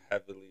that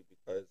heavily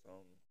because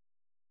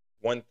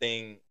one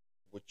thing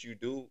what you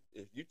do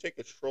if you take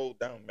a stroll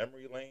down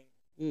memory lane,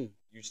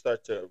 you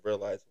start to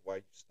realize why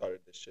you started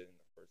this shit in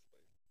the first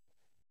place.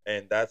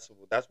 And that's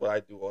what I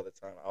do all the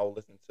time. I'll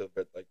listen to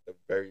like the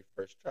very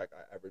first track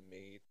I ever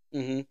made,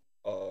 and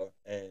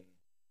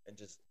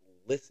just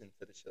listen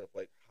to the shit of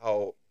like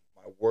how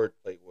my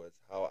wordplay was,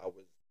 how I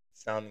was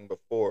sounding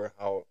before,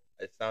 how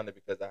it sounded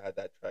because I had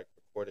that track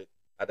recorded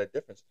at a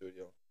different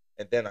studio,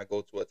 and then I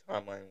go to a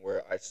timeline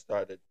where I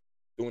started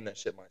doing that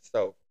shit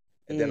myself,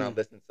 and then I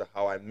listen to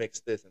how I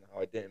mixed this and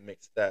how I didn't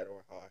mix that,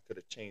 or how I could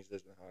have changed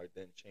this and how I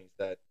didn't change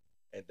that,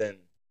 and then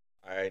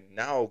I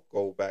now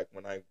go back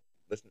when I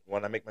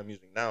make my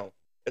music now.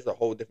 It's a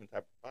whole different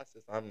type of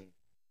process.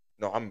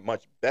 I'm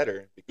much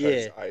better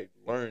because I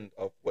learned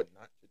of what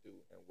not to do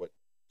and what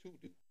to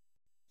do.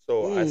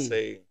 So I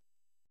say,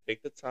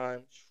 take the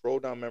time, stroll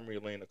down memory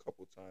lane a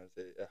couple times.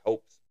 It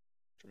helps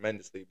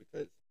tremendously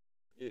because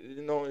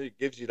it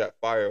gives you that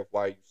fire of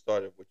why you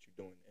started what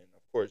you're doing. And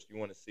of course, you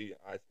want to see.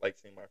 I like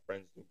seeing my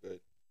friends do good.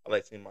 I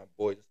like seeing my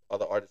boys,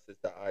 other artists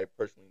that I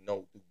personally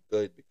know do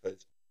good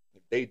because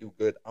if they do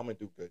good, I'm gonna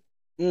do good.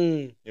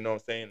 You know what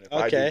I'm saying? If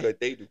I do good,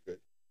 they do good.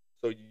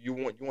 So you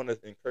want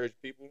to encourage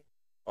people.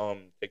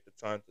 Take the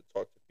time to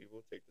talk to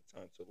people. Take the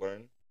time to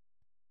learn.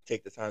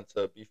 Take the time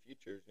to be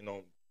featured.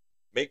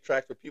 Make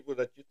tracks with people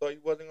that you thought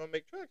you wasn't gonna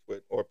make tracks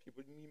with, or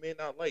people you may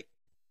not like.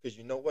 Because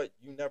you know what?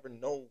 You never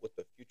know what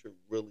the future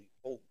really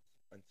holds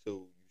until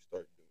you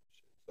start doing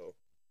shit. So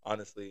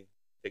honestly,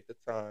 take the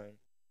time.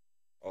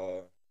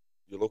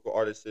 Your local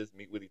artists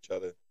meet with each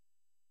other,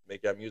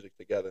 make your music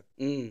together.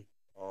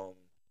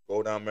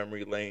 Go down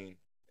memory lane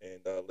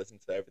and listen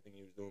to everything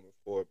you was doing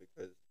before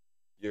because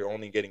you're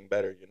only getting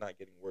better. You're not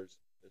getting worse.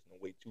 There's no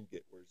way to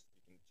get worse.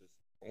 You can just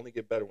only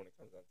get better when it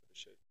comes down to the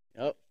shit.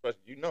 Yep.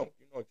 Especially you know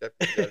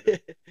exactly what you gotta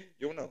do.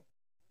 You'll know.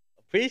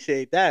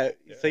 Appreciate that.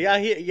 Yeah, so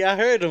y'all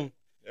heard him.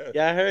 Yeah.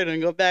 Y'all heard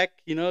him. Go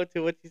back, to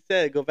what you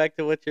said. Go back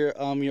to what your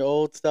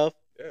old stuff.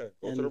 Yeah.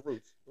 Go to the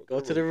roots. Go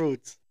to the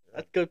roots. Yeah.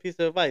 That's a good piece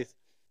of advice.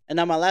 And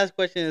now my last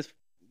question is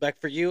back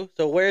for you.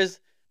 So where's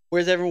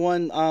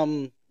everyone?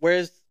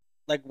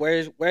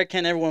 Where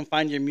can everyone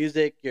find your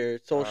music, your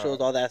socials,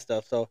 all that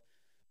stuff?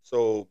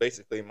 So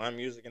basically, my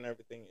music and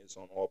everything is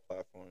on all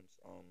platforms.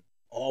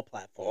 All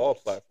platforms. All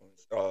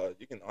platforms.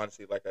 You can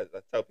honestly, like I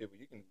tell people,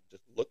 you can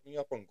just look me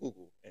up on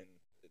Google, and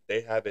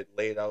they have it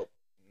laid out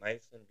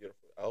nice and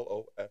beautiful.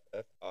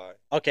 Loffi.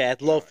 Okay,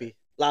 it's Lofi.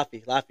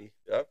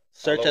 Yep.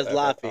 Search as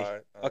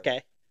Lofi.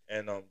 Okay.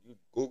 And you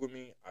Google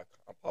me, I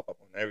pop up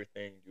on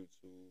everything: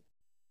 YouTube,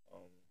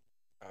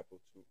 Apple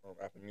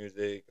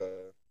Music,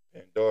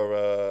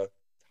 Pandora,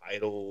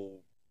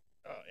 Tidal,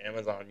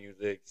 Amazon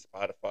Music,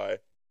 Spotify.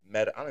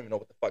 Meta. I don't even know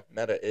what the fuck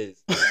Meta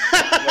is.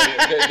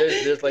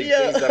 There's things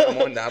that I'm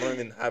on that I don't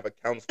even have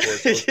accounts for.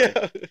 So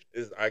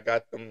I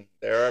got them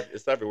there.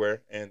 It's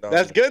everywhere, and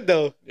that's good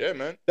though. Yeah,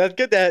 man. That's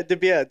good to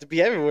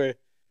be everywhere.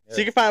 Yeah. So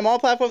you can find them all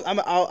platforms.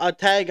 I'll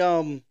tag.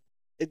 Do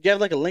you have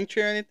like a link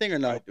tree or anything or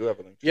no? I do have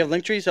a link tree. You have a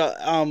link tree,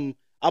 so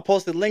I'll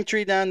post the link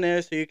tree down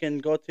there so you can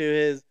go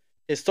to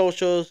his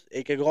socials.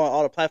 You can go on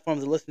all the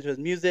platforms and listen to his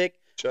music.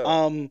 Sure.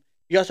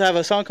 You also have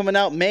a song coming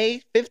out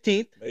May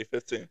 15th. May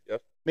 15th.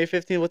 Yep. May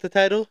 15th, what's the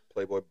title?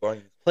 Playboy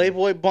Bunny.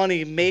 Playboy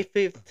Bunny, May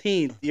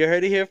 15th. You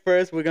heard it here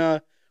first. We're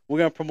gonna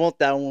promote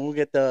that one. We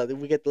get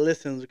the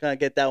listens. We're gonna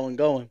get that one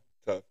going.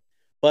 Tough.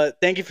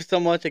 But thank you for so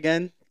much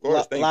again. Of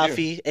course, thank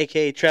Laffy, you.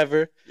 aka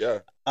Trevor.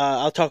 Yeah.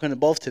 I was talking to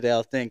both today,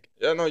 I think.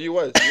 Yeah, no, you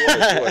was. You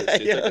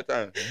took your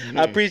time.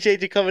 I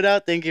appreciate you coming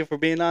out. Thank you for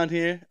being on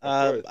here.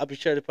 I'll be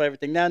sure to put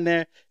everything down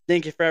there.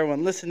 Thank you for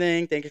everyone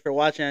listening. Thank you for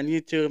watching on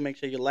YouTube. Make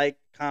sure you like,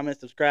 comment,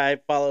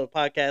 subscribe, follow the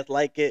podcast,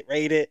 like it,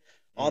 rate it.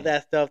 All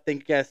that stuff.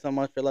 Thank you guys so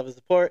much for love and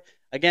support.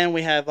 Again,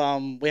 we have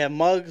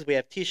mugs, we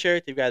have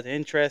t-shirts if you guys are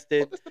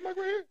interested. Oh, that's the mug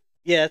right here?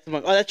 Yeah, that's the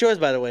mug. Oh, that's yours,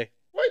 by the way.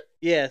 What?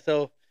 Yeah,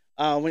 so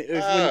I'll rinse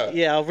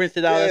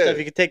it out and stuff.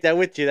 You can take that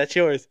with you. That's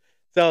yours.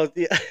 So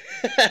yeah.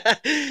 I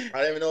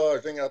didn't even know I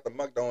was drinking out the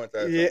mug though.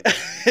 So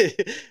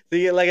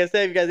yeah, like I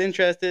said, if you guys are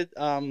interested,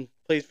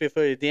 please feel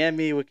free to DM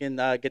me. We can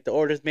get the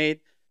orders made.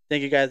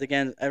 Thank you guys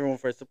again, everyone,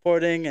 for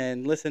supporting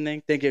and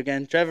listening. Thank you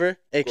again, Trevor,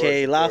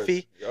 aka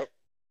Laffy. Yep.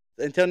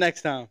 Until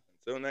next time.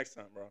 Until next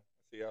time, bro.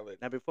 See y'all later.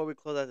 Now, before we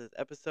close out this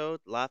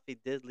episode, Laffy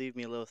did leave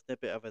me a little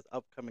snippet of his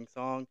upcoming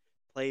song,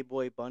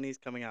 Playboy Bunnies,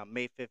 coming out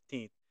May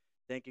 15th.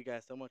 Thank you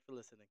guys so much for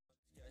listening.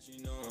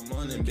 You know I'm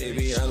on it,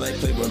 baby. I like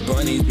Playboy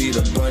Bunnies, beat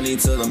a bunny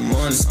till the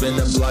morning. Spin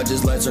the block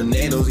just like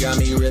tornadoes, got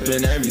me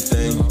ripping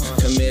everything.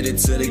 Committed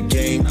to the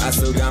game, I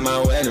still got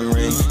my wedding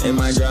ring. It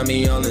might drive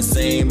me on the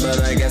same,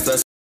 but I guess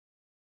that's